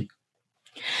employee?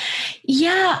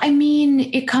 Yeah, I mean,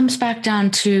 it comes back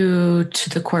down to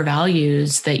the core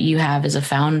values that you have as a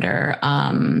founder.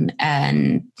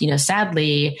 And,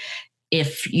 sadly,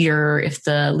 if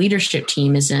the leadership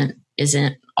team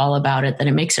isn't all about it, then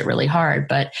it makes it really hard.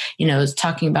 But,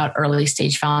 talking about early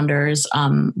stage founders,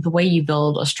 the way you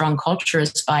build a strong culture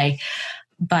is by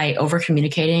over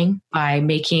communicating, by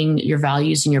making your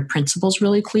values and your principles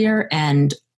really clear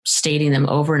and stating them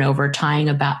over and over, tying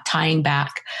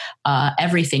back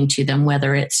everything to them,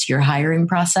 whether it's your hiring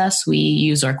process. We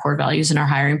use our core values in our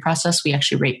hiring process. We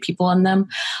actually rate people on them,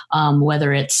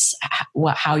 whether it's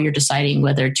how you're deciding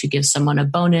whether to give someone a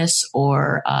bonus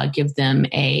or give them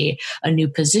a new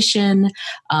position.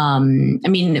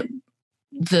 The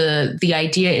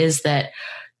idea is that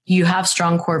you have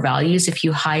strong core values if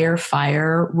you hire,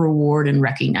 fire, reward, and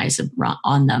recognize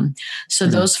on them. So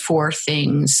those four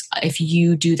things, if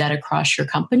you do that across your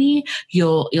company,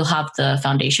 you'll have the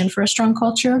foundation for a strong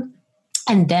culture.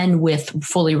 And then with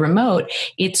fully remote,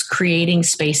 it's creating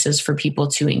spaces for people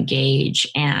to engage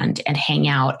and hang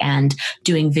out, and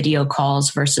doing video calls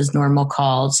versus normal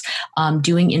calls,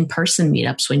 doing in-person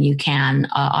meetups when you can.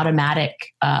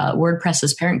 Automatic,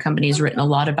 WordPress's parent company has written a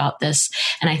lot about this.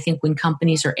 And I think when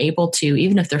companies are able to,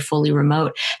 even if they're fully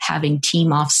remote, having team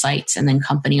offsites and then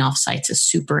company offsites is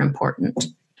super important.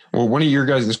 Well, one of your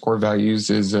guys' core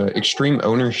values is extreme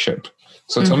ownership.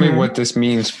 So tell me what this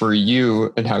means for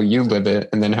you and how you live it,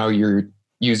 and then how you're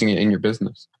using it in your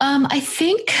business. I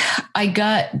think I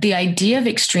got the idea of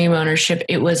extreme ownership.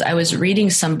 I was reading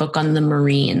some book on the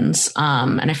Marines,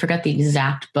 and I forgot the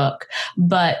exact book,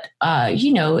 but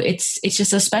it's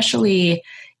just especially.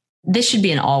 This should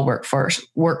be in all workforces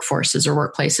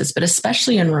or workplaces, but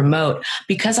especially in remote,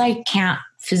 because I can't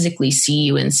physically see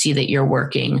you and see that you're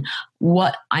working.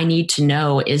 What I need to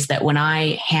know is that when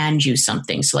I hand you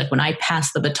something, so like when I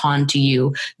pass the baton to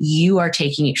you, you are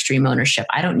taking extreme ownership.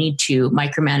 I don't need to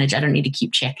micromanage. I don't need to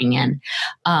keep checking in.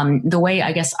 The way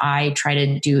I guess I try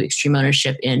to do extreme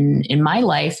ownership in my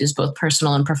life is both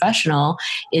personal and professional,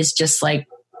 is just like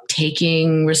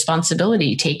taking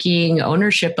responsibility, taking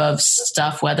ownership of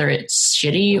stuff, whether it's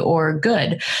shitty or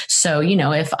good. So,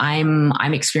 if I'm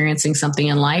experiencing something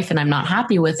in life and I'm not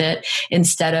happy with it,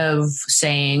 instead of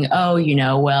saying,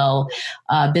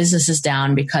 business is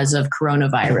down because of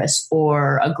coronavirus,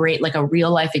 or a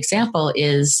real life example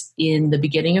is in the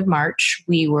beginning of March,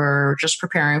 we were just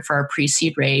preparing for our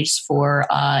pre-seed raise for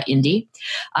Indy.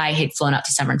 I had flown out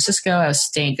to San Francisco. I was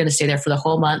going to stay there for the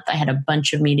whole month. I had a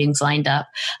bunch of meetings lined up.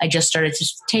 I just started to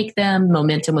take them.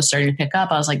 Momentum was starting to pick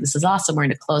up. I was like, this is awesome. We're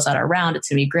going to close out our round. It's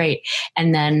going to be great.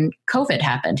 And then COVID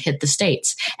happened, hit the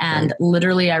States. And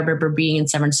literally, I remember being in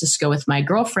San Francisco with my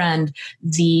girlfriend.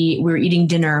 We were eating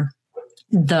dinner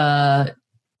the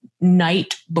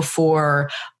night before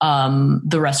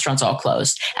the restaurants all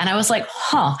closed. And I was like,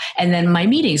 And then my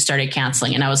meetings started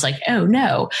canceling. And I was like, oh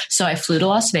no. So I flew to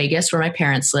Las Vegas where my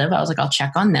parents live. I was like, I'll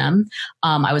check on them.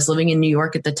 I was living in New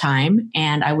York at the time.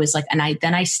 And I was like,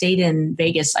 I stayed in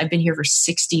Vegas. I've been here for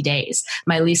 60 days.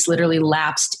 My lease literally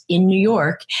lapsed in New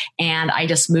York. And I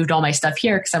just moved all my stuff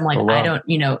here because I'm like, I don't,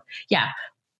 yeah.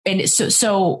 And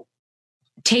so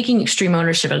taking extreme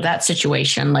ownership of that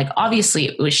situation, like obviously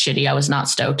it was shitty. I was not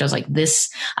stoked. I was like,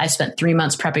 I spent 3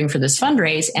 months prepping for this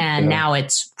fundraise, and now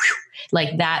it's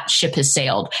like that ship has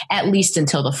sailed, at least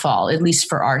until the fall, at least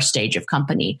for our stage of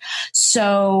company.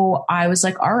 So I was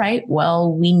like, all right,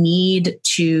 well, we need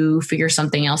to figure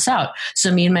something else out.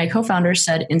 So me and my co-founder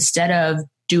said, instead of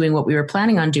doing what we were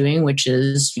planning on doing, which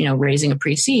is, raising a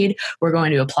pre-seed, we're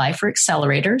going to apply for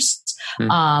accelerators,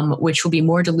 which will be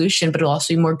more dilution, but it'll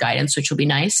also be more guidance, which will be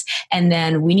nice. And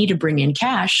then we need to bring in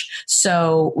cash.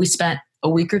 So we spent a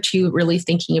week or two really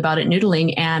thinking about it,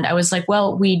 noodling. And I was like,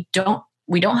 well, we don't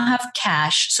have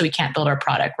cash, so we can't build our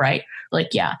product, right? We're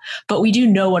like, yeah, but we do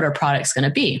know what our product's going to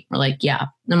be. We're like, yeah.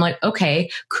 And I'm like, okay,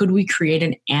 could we create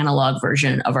an analog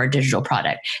version of our digital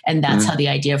product? And that's how the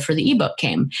idea for the ebook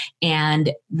came.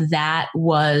 And that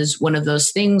was one of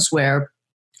those things where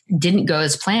didn't go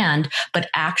as planned, but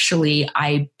actually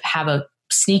I have a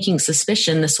sneaking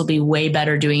suspicion this will be way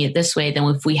better doing it this way than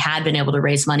if we had been able to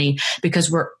raise money, because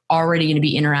we're already going to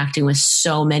be interacting with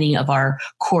so many of our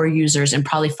core users and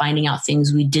probably finding out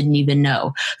things we didn't even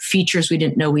know, features we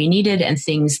didn't know we needed, and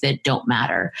things that don't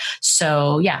matter.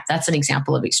 So yeah, that's an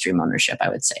example of extreme ownership, I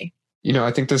would say.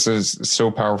 I think this is so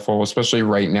powerful, especially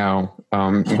right now,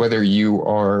 whether you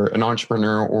are an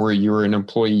entrepreneur or you're an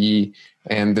employee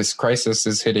and this crisis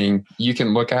is hitting, you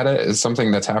can look at it as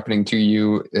something that's happening to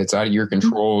you. It's out of your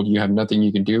control. You have nothing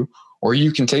you can do. Or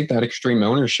you can take that extreme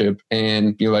ownership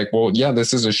and be like, well, yeah,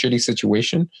 this is a shitty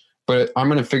situation, but I'm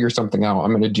going to figure something out.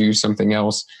 I'm going to do something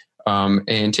else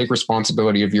and take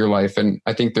responsibility of your life. And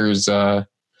I think it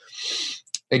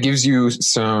gives you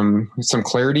some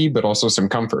clarity, but also some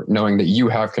comfort knowing that you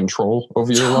have control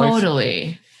over your life.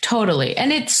 Totally.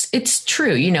 And it's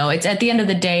true. It's at the end of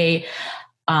the day,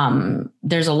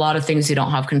 there's a lot of things we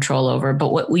don't have control over,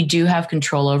 but what we do have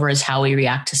control over is how we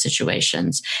react to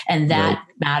situations. And that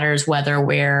matters whether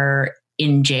we're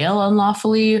in jail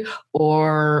unlawfully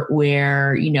or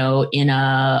we're, in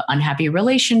a unhappy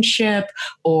relationship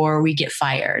or we get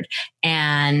fired.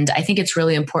 And I think it's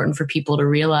really important for people to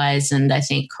realize, and I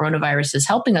think coronavirus is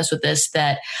helping us with this,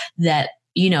 that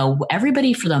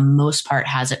everybody for the most part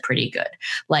has it pretty good.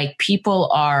 Like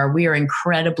we are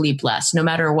incredibly blessed. No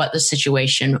matter what the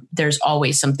situation, there's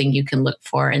always something you can look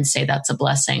for and say that's a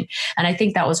blessing. And I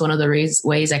think that was one of the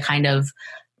ways I kind of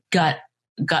got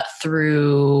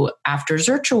through after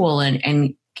Zirtual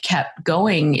and kept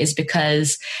going, is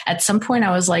because at some point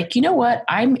I was like, you know what,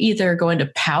 I'm either going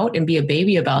to pout and be a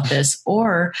baby about this,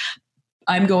 or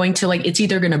I'm going to it's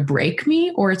either going to break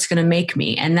me or it's going to make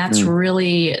me. And that's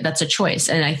that's a choice.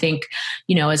 And I think,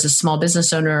 as a small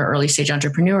business owner, early stage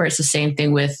entrepreneur, it's the same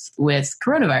thing with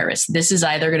coronavirus. This is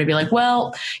either going to be like,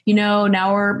 well,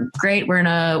 now we're great. We're in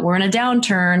a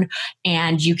downturn,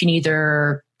 and you can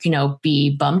either,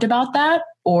 be bummed about that,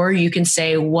 or you can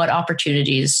say, what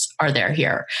opportunities are there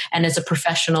here? And as a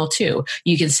professional too,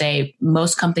 you can say,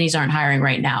 most companies aren't hiring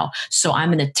right now, so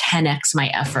I'm going to 10x my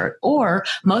effort. Or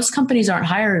most companies aren't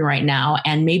hiring right now,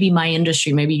 and maybe my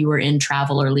industry, maybe you were in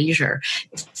travel or leisure.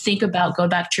 Go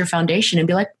back to your foundation and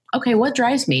be like, okay, what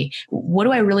drives me? What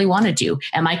do I really want to do?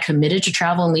 Am I committed to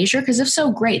travel and leisure? Because if so,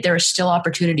 great, there are still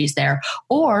opportunities there.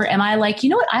 Or am I like,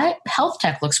 health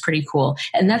tech looks pretty cool,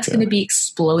 and that's going to be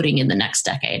exploding in the next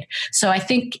decade. So I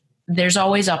think there's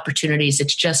always opportunities.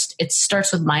 It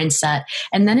starts with mindset,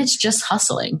 and then it's just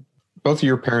hustling. Both of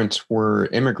your parents were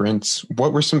immigrants.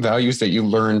 What were some values that you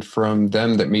learned from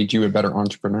them that made you a better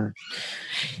entrepreneur?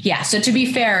 Yeah. So to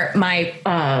be fair,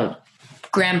 my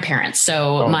grandparents.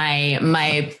 So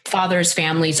my father's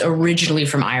family's originally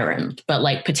from Ireland, but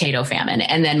like potato famine.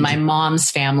 And then my mom's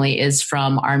family is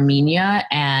from Armenia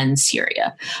and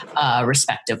Syria,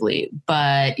 respectively.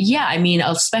 But yeah, I mean,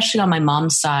 especially on my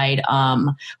mom's side,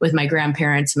 with my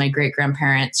grandparents, my great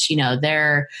grandparents,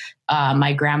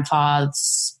 my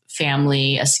grandpa's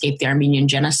family escaped the Armenian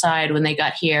genocide when they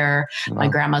got here. Wow. My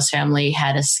grandma's family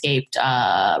had escaped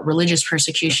religious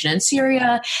persecution in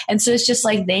Syria. And so it's just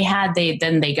like they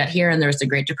got here and there was the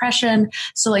Great Depression.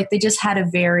 So like they just had a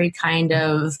very kind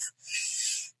of,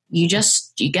 you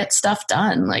get stuff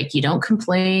done. Like you don't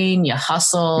complain, you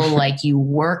hustle, like you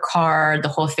work hard. The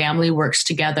whole family works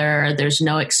together. There's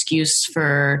no excuse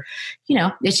for,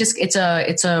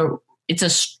 it's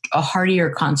a hardier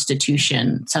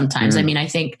constitution sometimes. I mean, I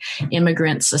think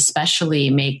immigrants especially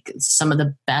make some of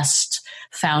the best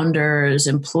founders,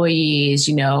 employees,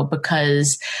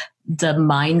 because the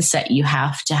mindset you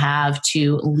have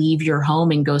to leave your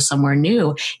home and go somewhere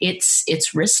new,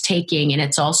 it's risk taking. And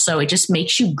it just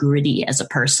makes you gritty as a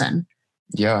person.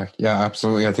 Yeah,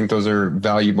 absolutely. I think those are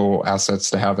valuable assets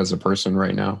to have as a person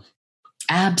right now.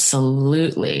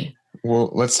 Absolutely.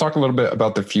 Well, let's talk a little bit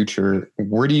about the future.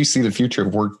 Where do you see the future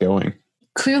of work going?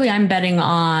 Clearly, I'm betting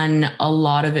on a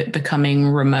lot of it becoming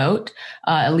remote,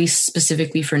 at least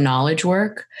specifically for knowledge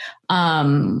work.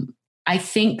 I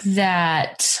think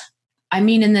that,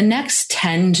 in the next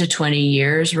 10 to 20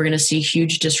 years, we're going to see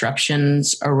huge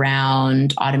disruptions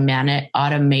around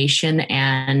automation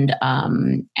and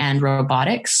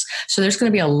robotics. So there's going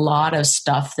to be a lot of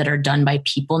stuff that are done by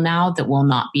people now that will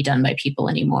not be done by people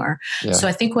anymore. Yeah. So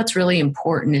I think what's really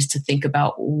important is to think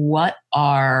about what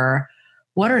are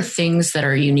things that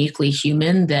are uniquely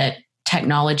human that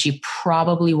technology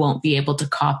probably won't be able to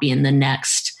copy in the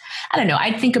next, I don't know.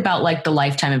 I'd think about like the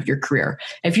lifetime of your career.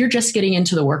 If you're just getting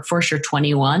into the workforce, you're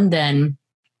 21, then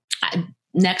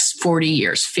next 40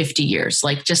 years, 50 years.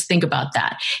 Like, just think about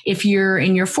that. If you're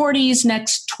in your 40s,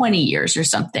 next 20 years or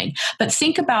something. But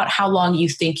think about how long you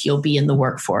think you'll be in the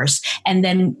workforce, and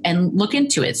look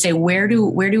into it. Say, where do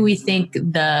we think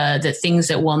the things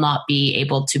that will not be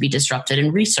able to be disrupted?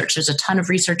 And research. There's a ton of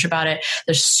research about it.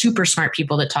 There's super smart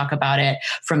people that talk about it,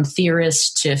 from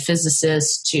theorists to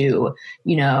physicists to,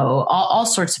 all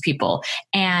sorts of people.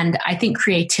 And I think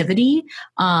creativity,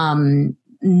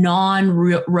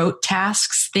 non-rote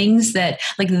tasks, things that,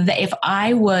 like, if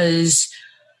I wasn't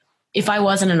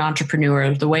an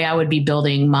entrepreneur, the way I would be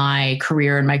building my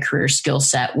career and my career skill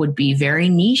set would be very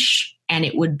niche. And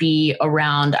it would be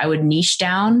around, I would niche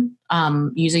down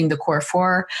using the Core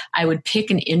 4. I would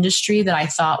pick an industry that I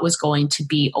thought was going to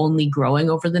be only growing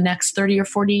over the next 30 or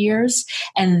 40 years.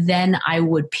 And then I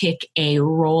would pick a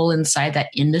role inside that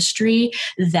industry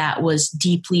that was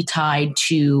deeply tied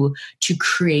to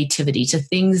creativity, to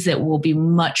things that will be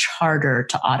much harder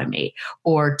to automate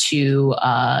or to,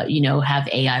 have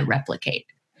AI replicate.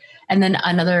 And then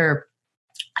another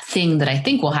thing that I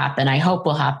think will happen, I hope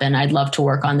will happen, I'd love to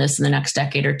work on this in the next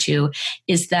decade or two,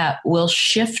 is that we'll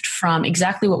shift from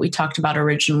exactly what we talked about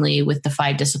originally with the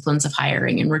 5 disciplines of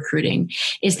hiring and recruiting,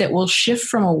 is that we'll shift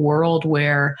from a world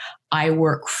where I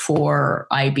work for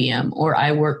IBM or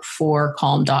I work for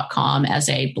Calm.com as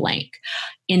a blank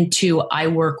into I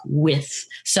work with.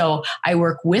 So I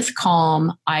work with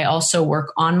Calm. I also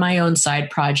work on my own side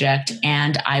project,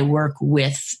 and I work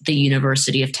with the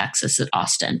University of Texas at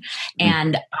Austin.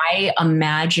 And I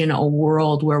imagine a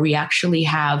world where we actually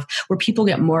where people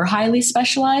get more highly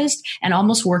specialized and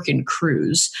almost work in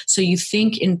crews. So you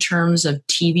think in terms of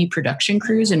TV production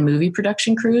crews and movie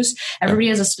production crews, everybody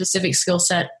has a specific skill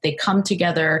set. They come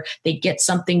together, they get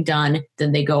something done,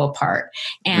 then they go apart.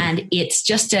 And it's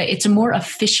just it's a more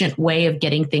efficient way of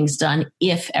getting things done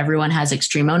if everyone has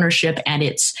extreme ownership and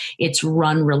it's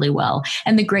run really well.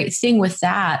 And the great thing with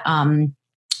that,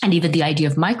 and even the idea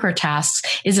of microtasks,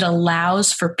 is it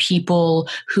allows for people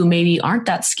who maybe aren't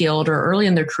that skilled or early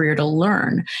in their career to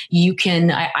learn.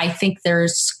 I think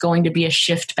there's going to be a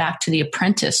shift back to the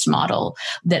apprentice model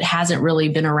that hasn't really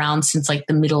been around since like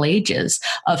the Middle Ages,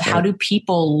 of how do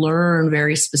people learn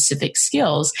very specific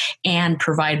skills and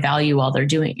provide value while they're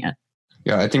doing it.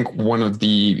 Yeah, I think one of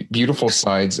the beautiful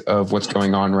sides of what's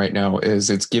going on right now is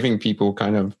it's giving people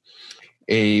kind of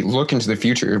a look into the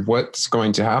future, what's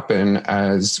going to happen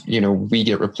as, we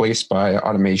get replaced by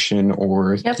automation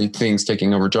or things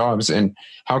taking over jobs, and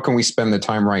how can we spend the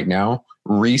time right now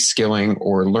reskilling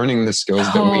or learning the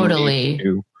skills that we need to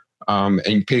do,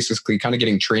 and basically kind of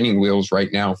getting training wheels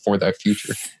right now for that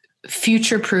future.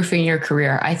 Future-proofing your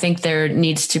career. I think there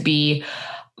needs to be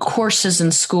courses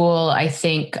in school. I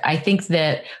think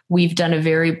that we've done a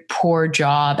very poor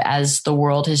job as the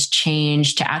world has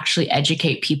changed to actually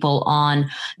educate people on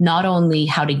not only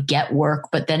how to get work,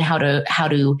 but then how to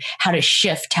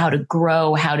shift, how to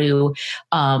grow, how to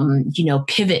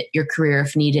pivot your career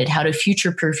if needed, how to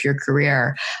future-proof your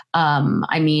career.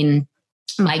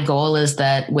 My goal is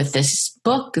that with this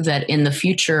book, that in the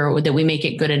future, that we make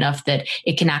it good enough that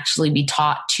it can actually be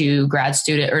taught to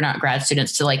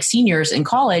to like seniors in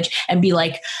college, and be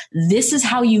like, this is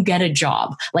how you get a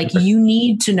job. Like, you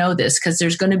need to know this, because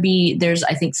there's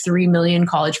I think 3 million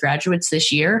college graduates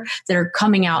this year that are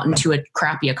coming out into a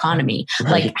crappy economy.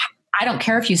 Like, I don't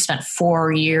care if you spent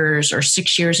 4 years or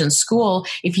 6 years in school,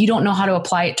 if you don't know how to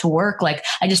apply it to work. Like,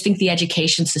 I just think the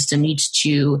education system needs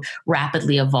to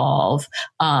rapidly evolve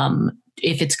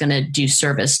if it's going to do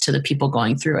service to the people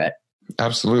going through it.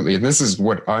 Absolutely. And this is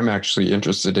what I'm actually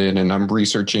interested in. And I'm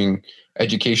researching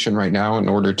education right now in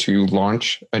order to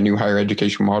launch a new higher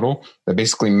education model that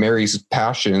basically marries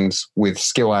passions with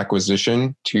skill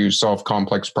acquisition to solve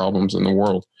complex problems in the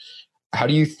world. How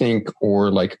do you think,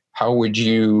 or like, how would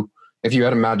you, if you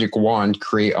had a magic wand,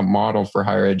 create a model for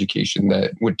higher education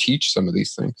that would teach some of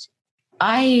these things?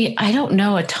 I don't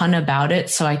know a ton about it,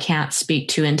 so I can't speak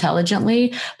too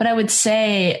intelligently, but I would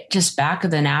say, just back of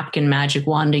the napkin magic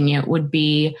wanding it, would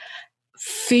be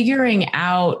figuring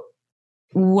out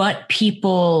what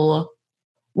people,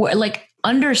 like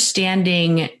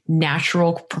understanding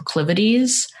natural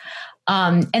proclivities.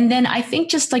 And then I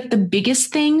think just like the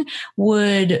biggest thing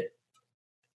would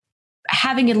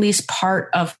having at least part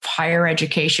of higher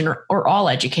education or all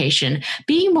education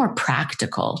being more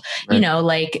practical, right.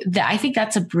 I think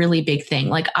that's a really big thing.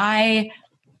 Like I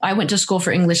went to school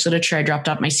for English literature. I dropped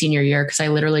out my senior year because I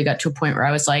literally got to a point where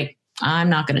I was like, I'm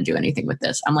not going to do anything with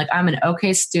this. I'm like, I'm an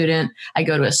okay student. I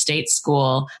go to a state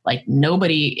school. Like,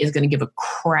 nobody is going to give a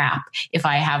crap if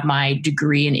I have my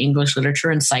degree in English literature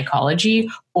and psychology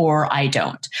or I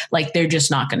don't. Like, they're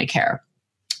just not going to care.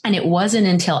 And it wasn't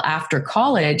until after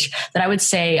college that I would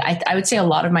say a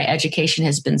lot of my education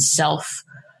has been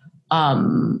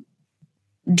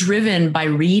driven by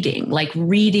reading, like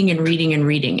reading and reading and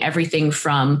reading everything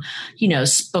from,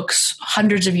 books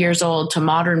hundreds of years old to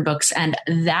modern books. And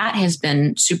that has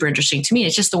been super interesting to me.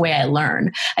 It's just the way I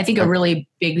learn. I think a really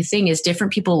big thing is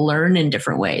different people learn in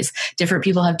different ways. Different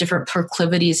people have different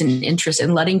proclivities and interests,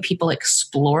 and letting people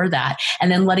explore that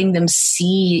and then letting them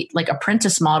see, like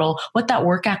apprentice model, what that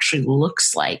work actually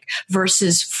looks like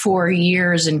versus 4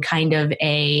 years in kind of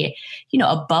a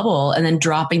bubble and then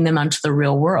dropping them onto the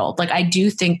real world. Like I do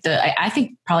think I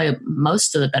think probably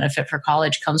most of the benefit for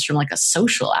college comes from like a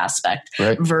social aspect,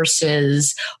 right,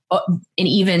 versus, and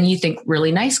even you think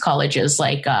really nice colleges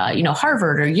like,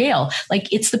 Harvard or Yale,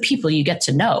 like it's the people you get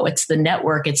to know. It's the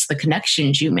network. It's the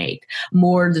connections you make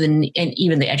more than, and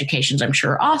even the educations I'm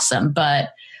sure are awesome, but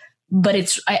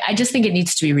I just think it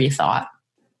needs to be rethought.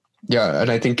 Yeah.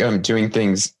 And I think doing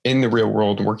things in the real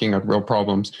world, working on real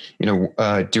problems,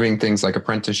 doing things like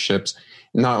apprenticeships,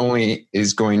 not only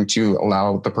is going to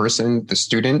allow the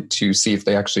student to see if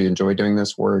they actually enjoy doing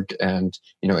this work and,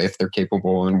 if they're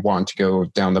capable and want to go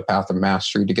down the path of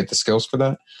mastery to get the skills for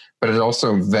that, but it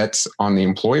also vets on the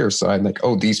employer side, like,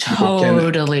 oh, these people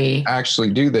can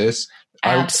actually do this.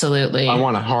 Absolutely. I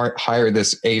want to hire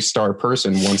this A-star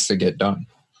person once they get done.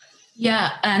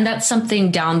 Yeah. And that's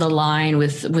something down the line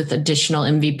with additional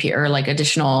MVP or like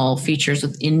additional features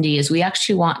with Indy is we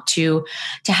actually want to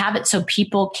have it so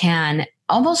people can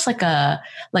almost like a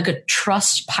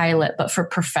trust pilot, but for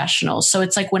professionals. So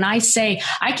it's like when I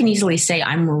can easily say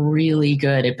I'm really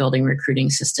good at building recruiting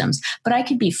systems, but I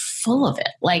could be full of it.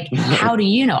 Like, how do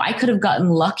you know? I could have gotten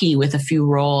lucky with a few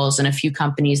roles and a few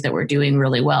companies that were doing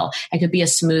really well. I could be a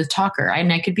smooth talker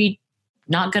and I could be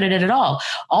not good at it at all.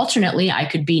 Alternately, I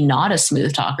could be not a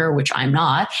smooth talker, which I'm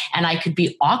not, and I could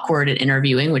be awkward at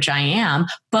interviewing, which I am,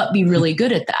 but be really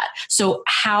good at that. So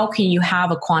how can you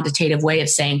have a quantitative way of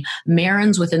saying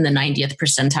Marin's within the 90th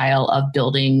percentile of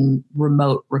building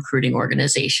remote recruiting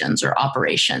organizations or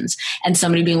operations, and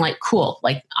somebody being like, cool,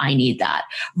 like I need that,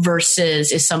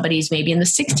 versus if somebody's maybe in the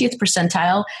 60th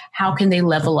percentile, how can they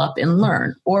level up and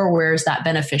learn, or where is that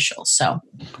beneficial? So,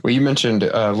 well, you mentioned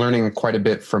learning quite a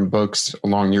bit from books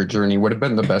along your journey. What have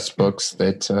been the best books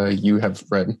that you have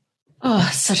read? Oh,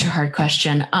 such a hard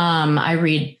question. I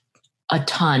read a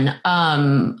ton.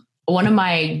 One of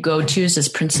my go-tos is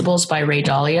Principles by Ray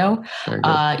Dalio.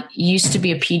 Used to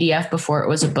be a PDF before it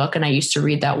was a book, and I used to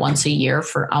read that once a year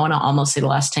for, I want to almost say the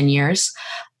last 10 years.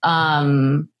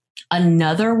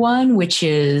 Another one, which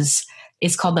is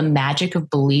called The Magic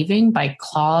of Believing by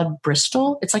Claude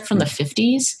Bristol. It's like from the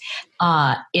 50s.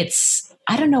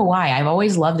 I don't know why. I've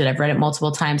always loved it. I've read it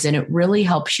multiple times, and it really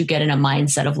helps you get in a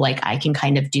mindset of like, I can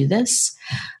kind of do this.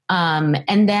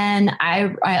 And then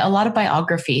I a lot of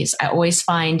biographies. I always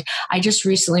find, I just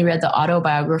recently read the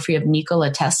autobiography of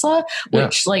Nikola Tesla,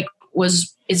 which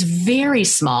is very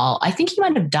small. I think he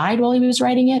might have died while he was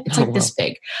writing it. It's this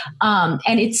big.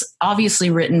 And it's obviously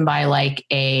written by like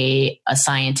a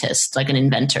scientist, like an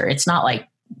inventor. It's not like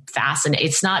fascinating.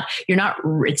 It's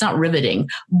not riveting,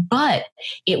 but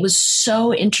it was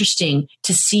so interesting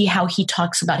to see how he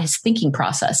talks about his thinking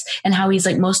process and how he's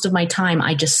like, most of my time,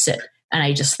 I just sit and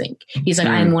I just think. He's like,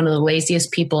 I'm one of the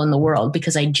laziest people in the world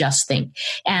because I just think.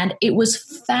 And it was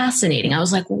fascinating. I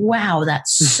was like, wow,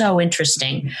 that's so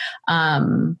interesting.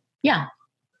 Yeah.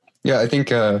 I think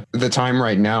the time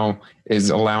right now is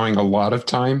allowing a lot of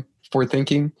time for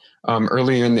thinking.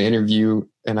 Earlier in the interview,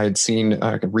 and I'd seen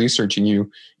researching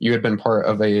you had been part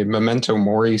of a Memento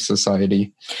Mori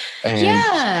society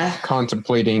and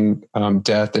contemplating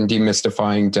death and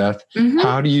demystifying death. Mm-hmm.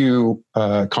 How do you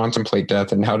contemplate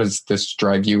death, and how does this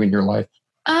drive you in your life?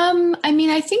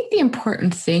 I think the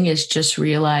important thing is just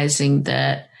realizing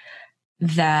that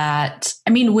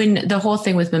when the whole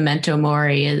thing with Memento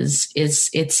Mori I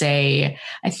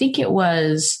think it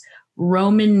was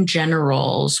Roman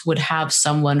generals would have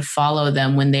someone follow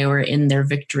them when they were in their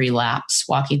victory laps,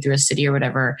 walking through a city or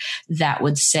whatever, that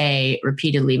would say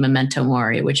repeatedly Memento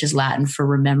Mori, which is Latin for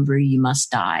remember you must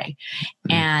die.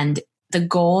 Mm-hmm. And the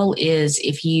goal is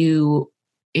if you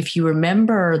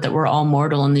remember that we're all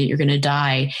mortal and that you're going to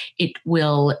die, it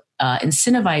will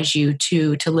incentivize you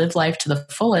to live life to the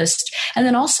fullest. And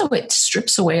then also it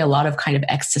strips away a lot of kind of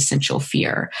existential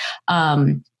fear.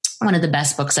 One of the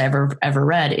best books I ever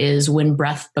read is When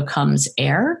Breath Becomes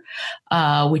Air,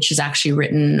 which is actually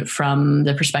written from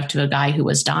the perspective of a guy who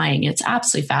was dying. It's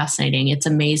absolutely fascinating. It's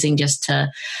amazing just to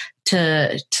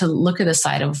look at the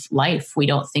side of life we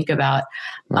don't think about.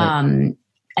 Right.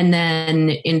 And then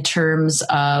in terms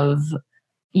of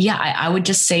Yeah, I would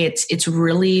just say it's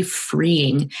really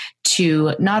freeing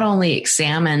to not only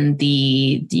examine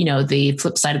the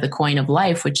flip side of the coin of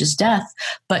life, which is death,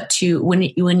 but to when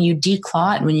you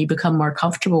declaw it, when you become more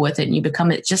comfortable with it, and you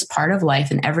become it just part of life,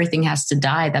 and everything has to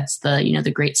die. That's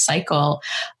the great cycle.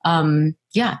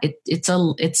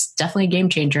 It's definitely a game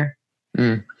changer.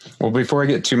 Well, before I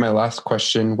get to my last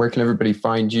question, where can everybody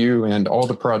find you and all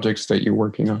the projects that you're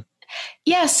working on?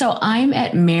 Yeah, so I'm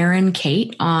at Marin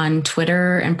Kate on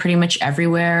Twitter and pretty much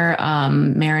everywhere.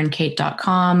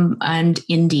 MarinKate.com and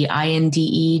inde.co.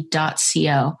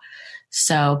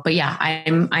 So, but yeah,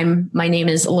 I'm my name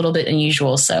is a little bit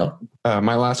unusual. So,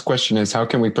 my last question is, how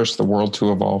can we push the world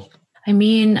to evolve? I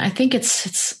mean, I think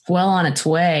it's well on its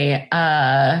way,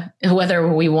 whether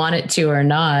we want it to or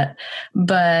not.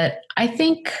 But I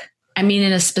think,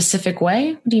 in a specific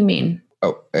way. What do you mean?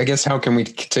 Oh, I guess how can we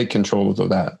take control of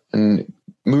that and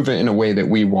move it in a way that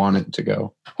we want it to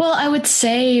go? Well, I would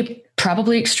say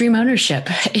probably extreme ownership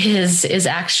is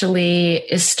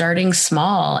starting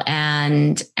small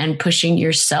and pushing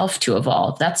yourself to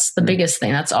evolve. That's the biggest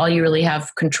thing. That's all you really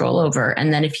have control over.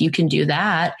 And then if you can do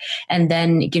that, and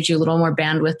then it gives you a little more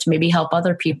bandwidth to maybe help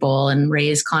other people and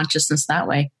raise consciousness that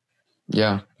way.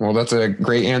 Yeah, well, that's a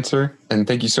great answer. And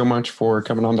thank you so much for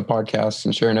coming on the podcast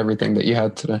and sharing everything that you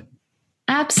had today.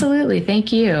 Absolutely.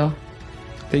 Thank you.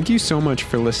 Thank you so much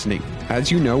for listening.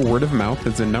 As you know, word of mouth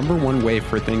is the number one way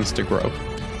for things to grow.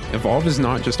 Evolve is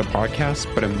not just a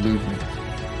podcast, but a movement.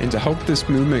 And to help this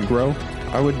movement grow,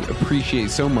 I would appreciate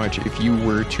so much if you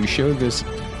were to share this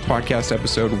podcast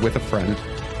episode with a friend,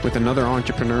 with another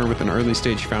entrepreneur, with an early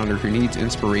stage founder who needs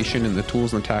inspiration and the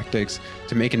tools and tactics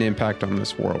to make an impact on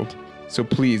this world. So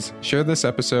please share this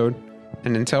episode.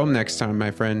 And until next time,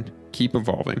 my friend, keep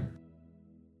evolving.